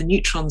before the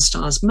neutron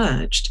stars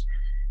merged,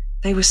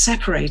 they were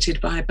separated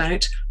by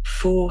about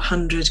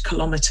 400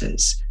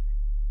 kilometers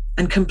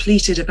and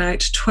completed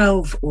about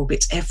 12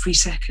 orbits every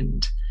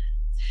second.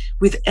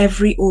 With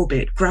every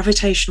orbit,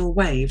 gravitational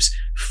waves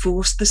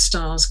forced the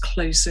stars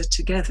closer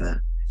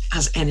together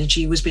as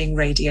energy was being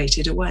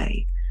radiated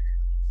away.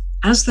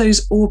 As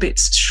those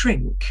orbits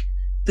shrink,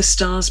 the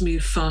stars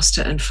move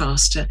faster and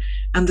faster,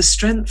 and the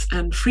strength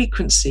and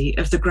frequency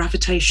of the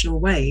gravitational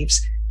waves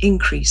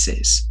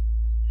increases.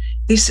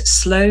 This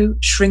slow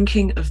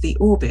shrinking of the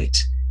orbit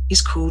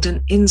is called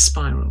an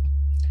inspiral,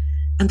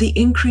 and the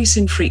increase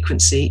in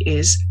frequency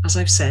is, as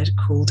I've said,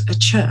 called a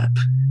chirp.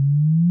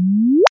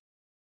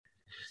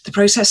 The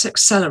process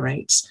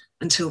accelerates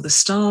until the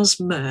stars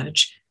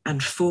merge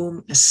and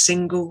form a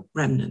single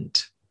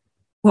remnant.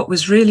 What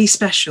was really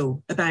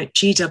special about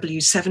GW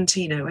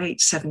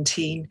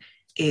 170817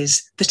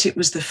 is that it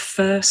was the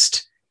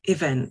first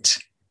event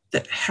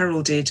that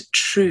heralded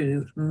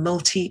true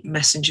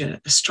multi-messenger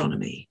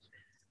astronomy.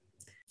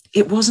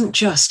 It wasn't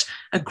just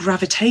a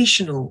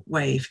gravitational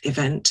wave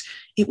event,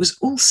 it was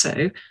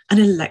also an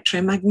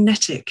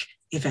electromagnetic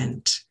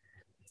event.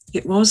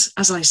 It was,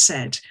 as I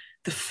said,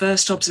 the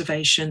first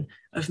observation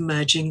of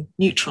merging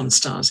neutron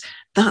stars.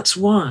 That's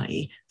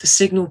why the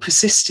signal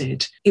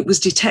persisted. It was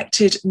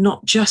detected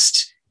not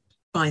just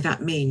by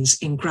that means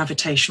in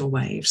gravitational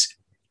waves,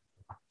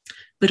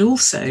 but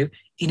also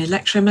in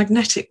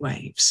electromagnetic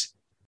waves.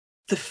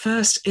 The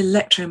first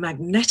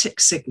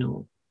electromagnetic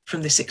signal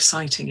from this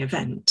exciting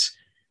event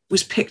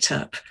was picked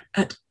up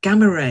at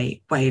gamma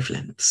ray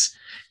wavelengths.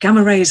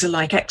 Gamma rays are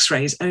like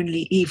X-rays,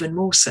 only even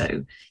more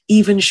so,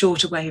 even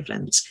shorter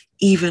wavelengths,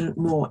 even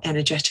more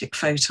energetic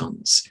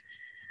photons.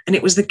 And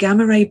it was the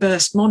gamma ray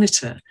burst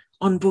monitor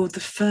on board the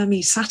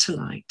Fermi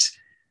satellite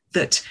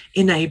that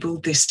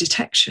enabled this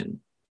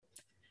detection.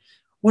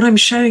 What I'm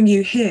showing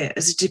you here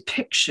is a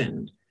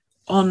depiction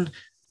on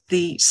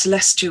the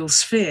celestial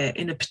sphere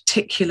in a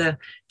particular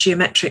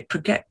geometric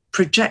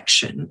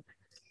projection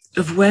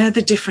of where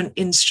the different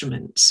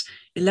instruments,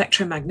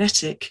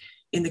 electromagnetic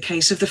in the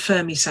case of the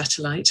Fermi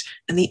satellite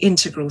and the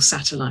integral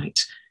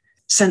satellite,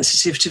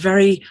 sensitive to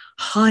very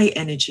high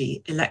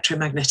energy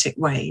electromagnetic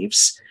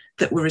waves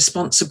that were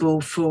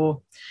responsible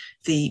for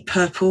the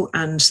purple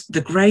and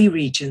the grey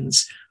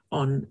regions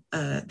on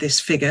this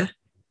figure,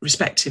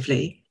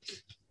 respectively.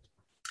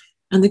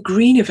 And the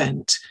green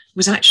event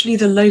was actually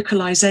the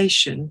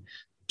localization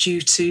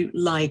due to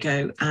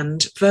LIGO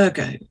and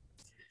Virgo.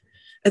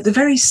 At the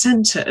very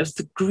center of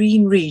the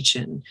green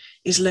region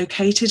is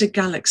located a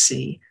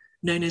galaxy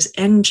known as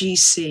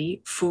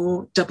NGC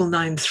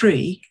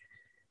 4993,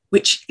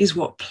 which is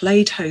what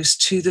played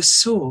host to the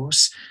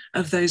source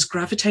of those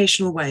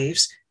gravitational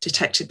waves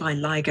detected by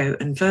LIGO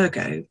and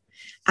Virgo,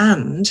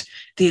 and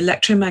the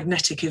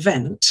electromagnetic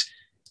event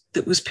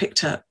that was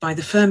picked up by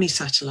the Fermi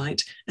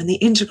satellite and the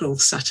integral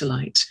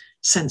satellite,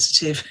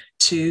 sensitive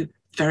to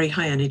very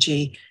high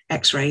energy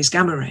X-rays,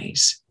 gamma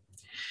rays.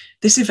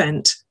 This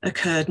event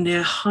occurred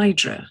near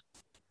Hydra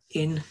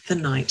in the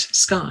night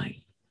sky.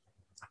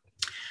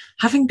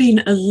 Having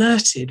been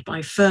alerted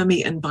by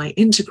Fermi and by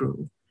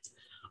integral,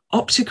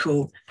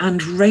 optical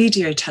and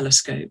radio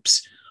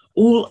telescopes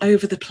all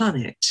over the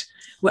planet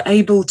were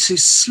able to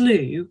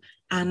slew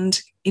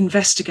and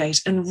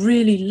investigate and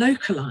really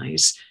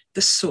localize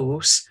the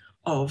source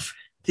of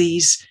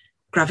these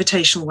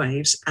gravitational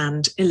waves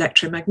and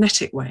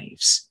electromagnetic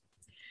waves.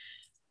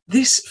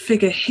 This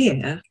figure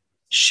here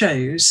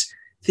shows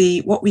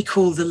what we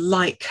call the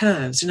light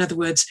curves. In other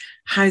words,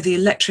 how the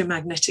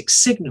electromagnetic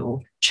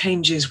signal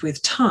changes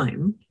with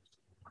time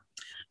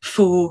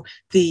for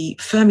the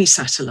Fermi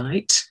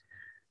satellite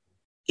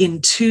in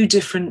two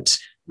different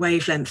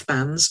wavelength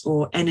bands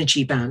or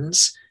energy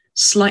bands,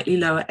 slightly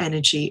lower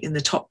energy in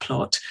the top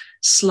plot,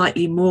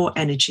 slightly more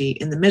energy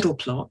in the middle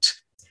plot,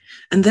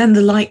 and then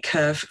the light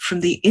curve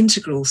from the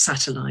integral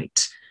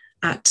satellite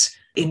at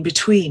in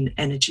between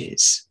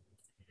energies.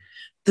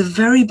 The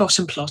very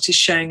bottom plot is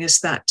showing us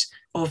that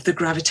of the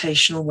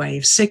gravitational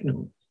wave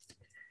signal.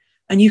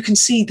 And you can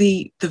see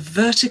the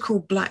vertical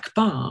black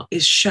bar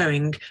is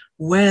showing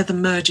where the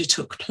merger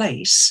took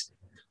place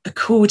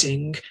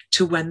according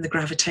to when the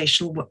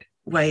gravitational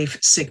wave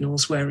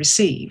signals were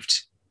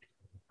received.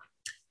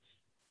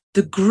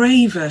 The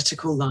grey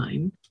vertical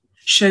line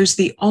shows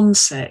the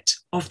onset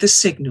of the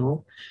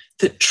signal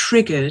that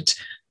triggered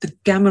the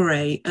gamma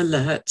ray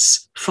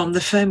alerts from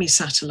the Fermi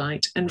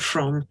satellite and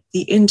from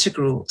the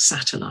integral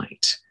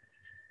satellite.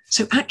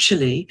 So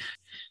actually,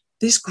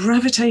 this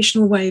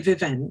gravitational wave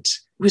event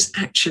was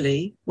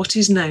actually what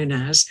is known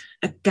as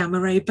a gamma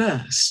ray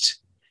burst,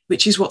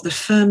 which is what the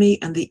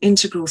Fermi and the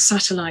integral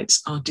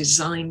satellites are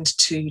designed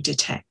to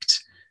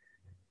detect.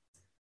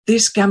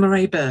 This gamma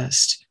ray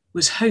burst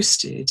was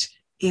hosted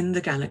in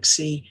the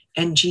galaxy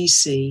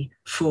NGC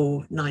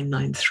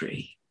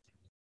 4993.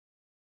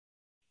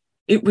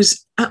 It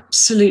was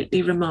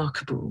absolutely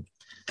remarkable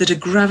that a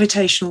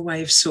gravitational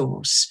wave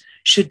source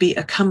should be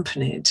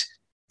accompanied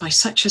by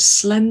such a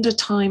slender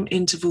time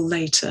interval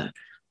later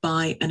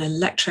by an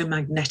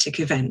electromagnetic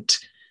event,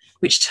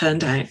 which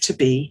turned out to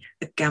be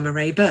a gamma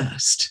ray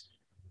burst.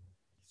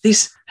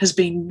 This has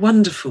been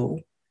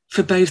wonderful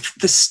for both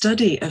the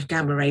study of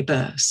gamma ray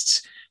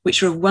bursts,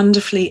 which are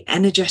wonderfully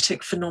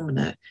energetic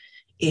phenomena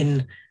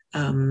in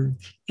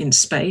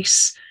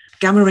space.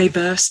 Gamma ray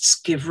bursts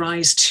give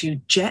rise to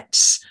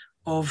jets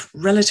of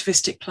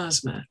relativistic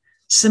plasma,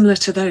 similar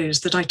to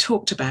those that I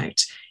talked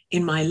about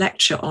in my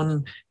lecture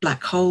on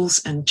black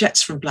holes and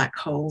jets from black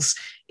holes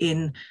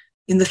in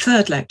the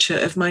third lecture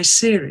of my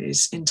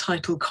series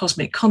entitled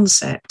Cosmic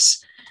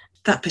Concepts.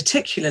 That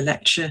particular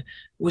lecture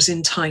was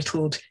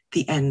entitled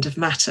The End of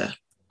Matter, ?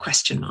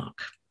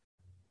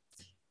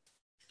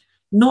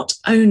 Not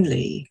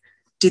only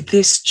did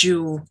this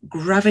dual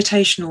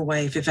gravitational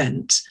wave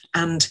event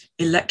and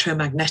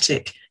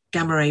electromagnetic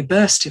gamma ray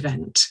burst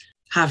event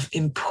have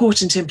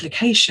important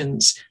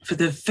implications for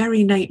the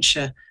very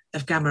nature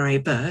of gamma ray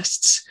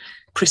bursts,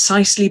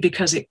 precisely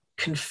because it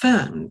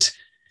confirmed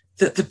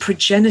that the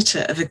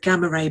progenitor of a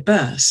gamma ray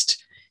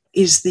burst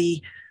is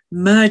the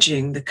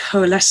merging, the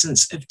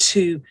coalescence of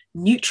two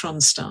neutron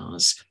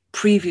stars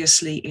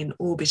previously in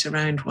orbit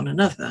around one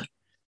another.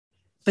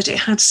 But it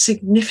had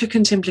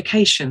significant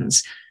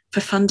implications for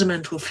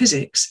fundamental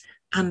physics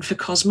and for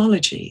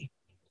cosmology.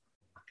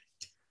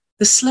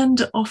 The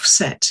slender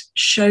offset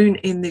shown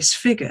in this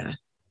figure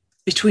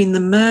between the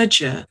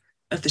merger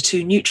of the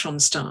two neutron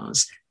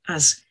stars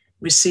as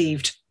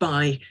received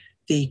by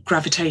the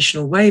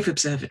gravitational wave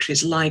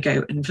observatories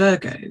LIGO and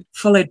Virgo,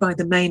 followed by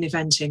the main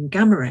event in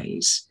gamma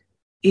rays,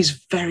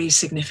 is very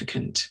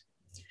significant.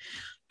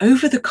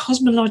 Over the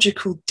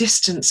cosmological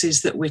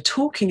distances that we're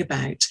talking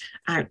about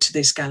out to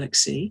this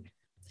galaxy,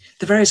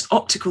 the various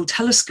optical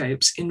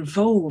telescopes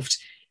involved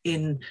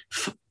in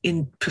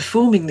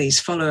performing these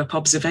follow-up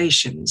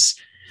observations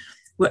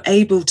were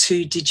able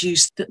to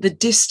deduce that the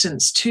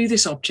distance to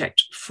this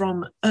object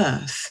from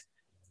Earth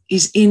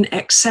is in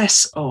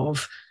excess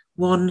of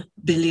 1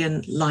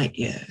 billion light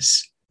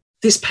years.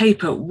 This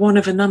paper, one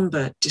of a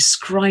number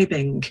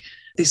describing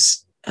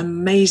this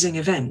amazing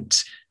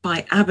event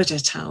by Abad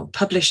et al.,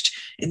 published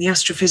in the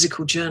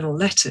Astrophysical Journal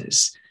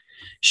Letters,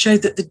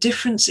 showed that the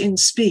difference in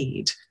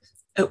speed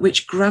at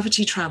which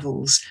gravity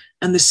travels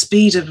and the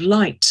speed of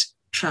light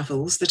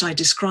travels that I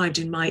described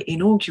in my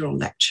inaugural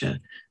lecture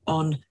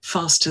on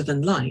faster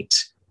than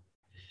light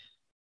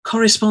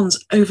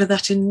corresponds over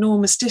that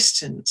enormous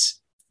distance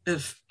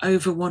of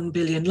over 1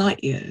 billion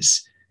light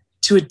years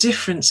to a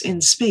difference in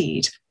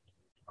speed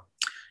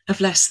of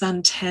less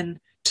than 10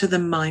 to the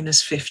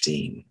minus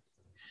 15.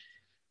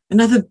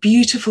 Another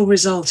beautiful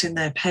result in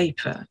their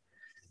paper,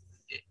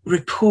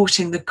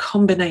 reporting the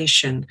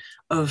combination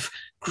of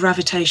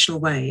gravitational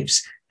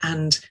waves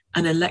and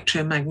an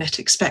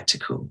electromagnetic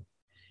spectacle,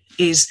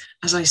 is,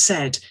 as I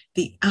said,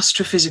 the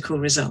astrophysical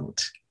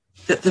result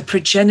that the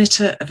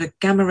progenitor of a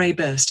gamma ray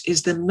burst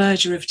is the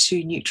merger of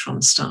two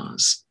neutron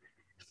stars,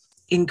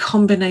 in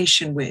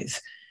combination with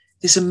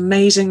this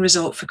amazing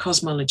result for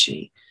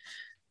cosmology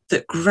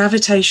that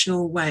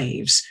gravitational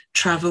waves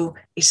travel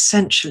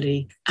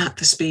essentially at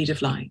the speed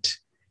of light.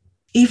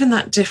 Even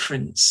that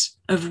difference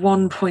of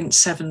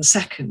 1.7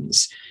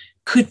 seconds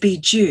could be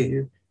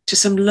due to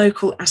some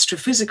local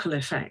astrophysical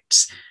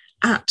effects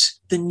at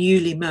the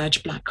newly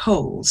merged black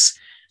holes,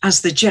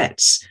 as the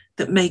jets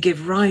that may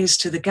give rise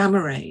to the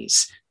gamma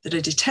rays that are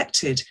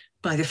detected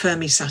by the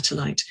Fermi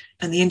satellite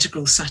and the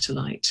integral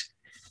satellite,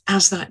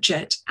 as that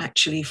jet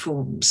actually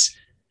forms.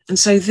 And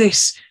so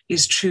this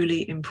is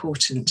truly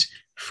important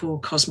for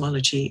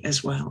cosmology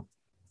as well.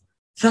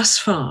 Thus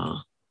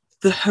far,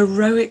 the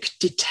heroic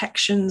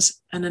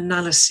detections and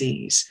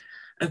analyses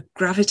of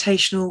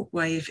gravitational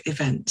wave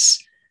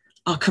events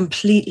are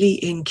completely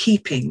in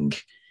keeping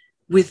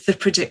with the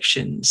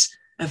predictions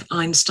of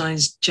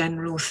Einstein's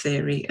general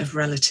theory of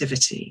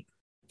relativity.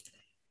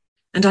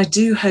 And I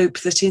do hope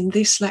that in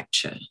this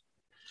lecture,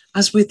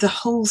 as with the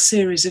whole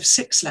series of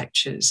 6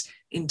 lectures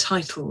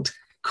entitled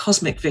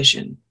Cosmic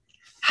Vision,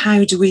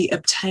 how do we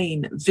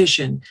obtain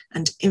vision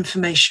and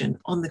information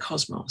on the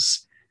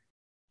cosmos?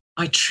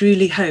 I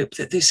truly hope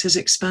that this has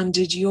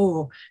expanded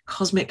your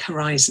cosmic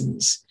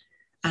horizons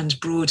and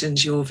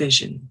broadened your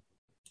vision.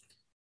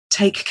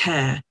 Take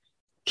care,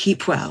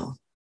 keep well,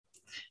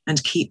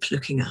 and keep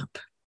looking up.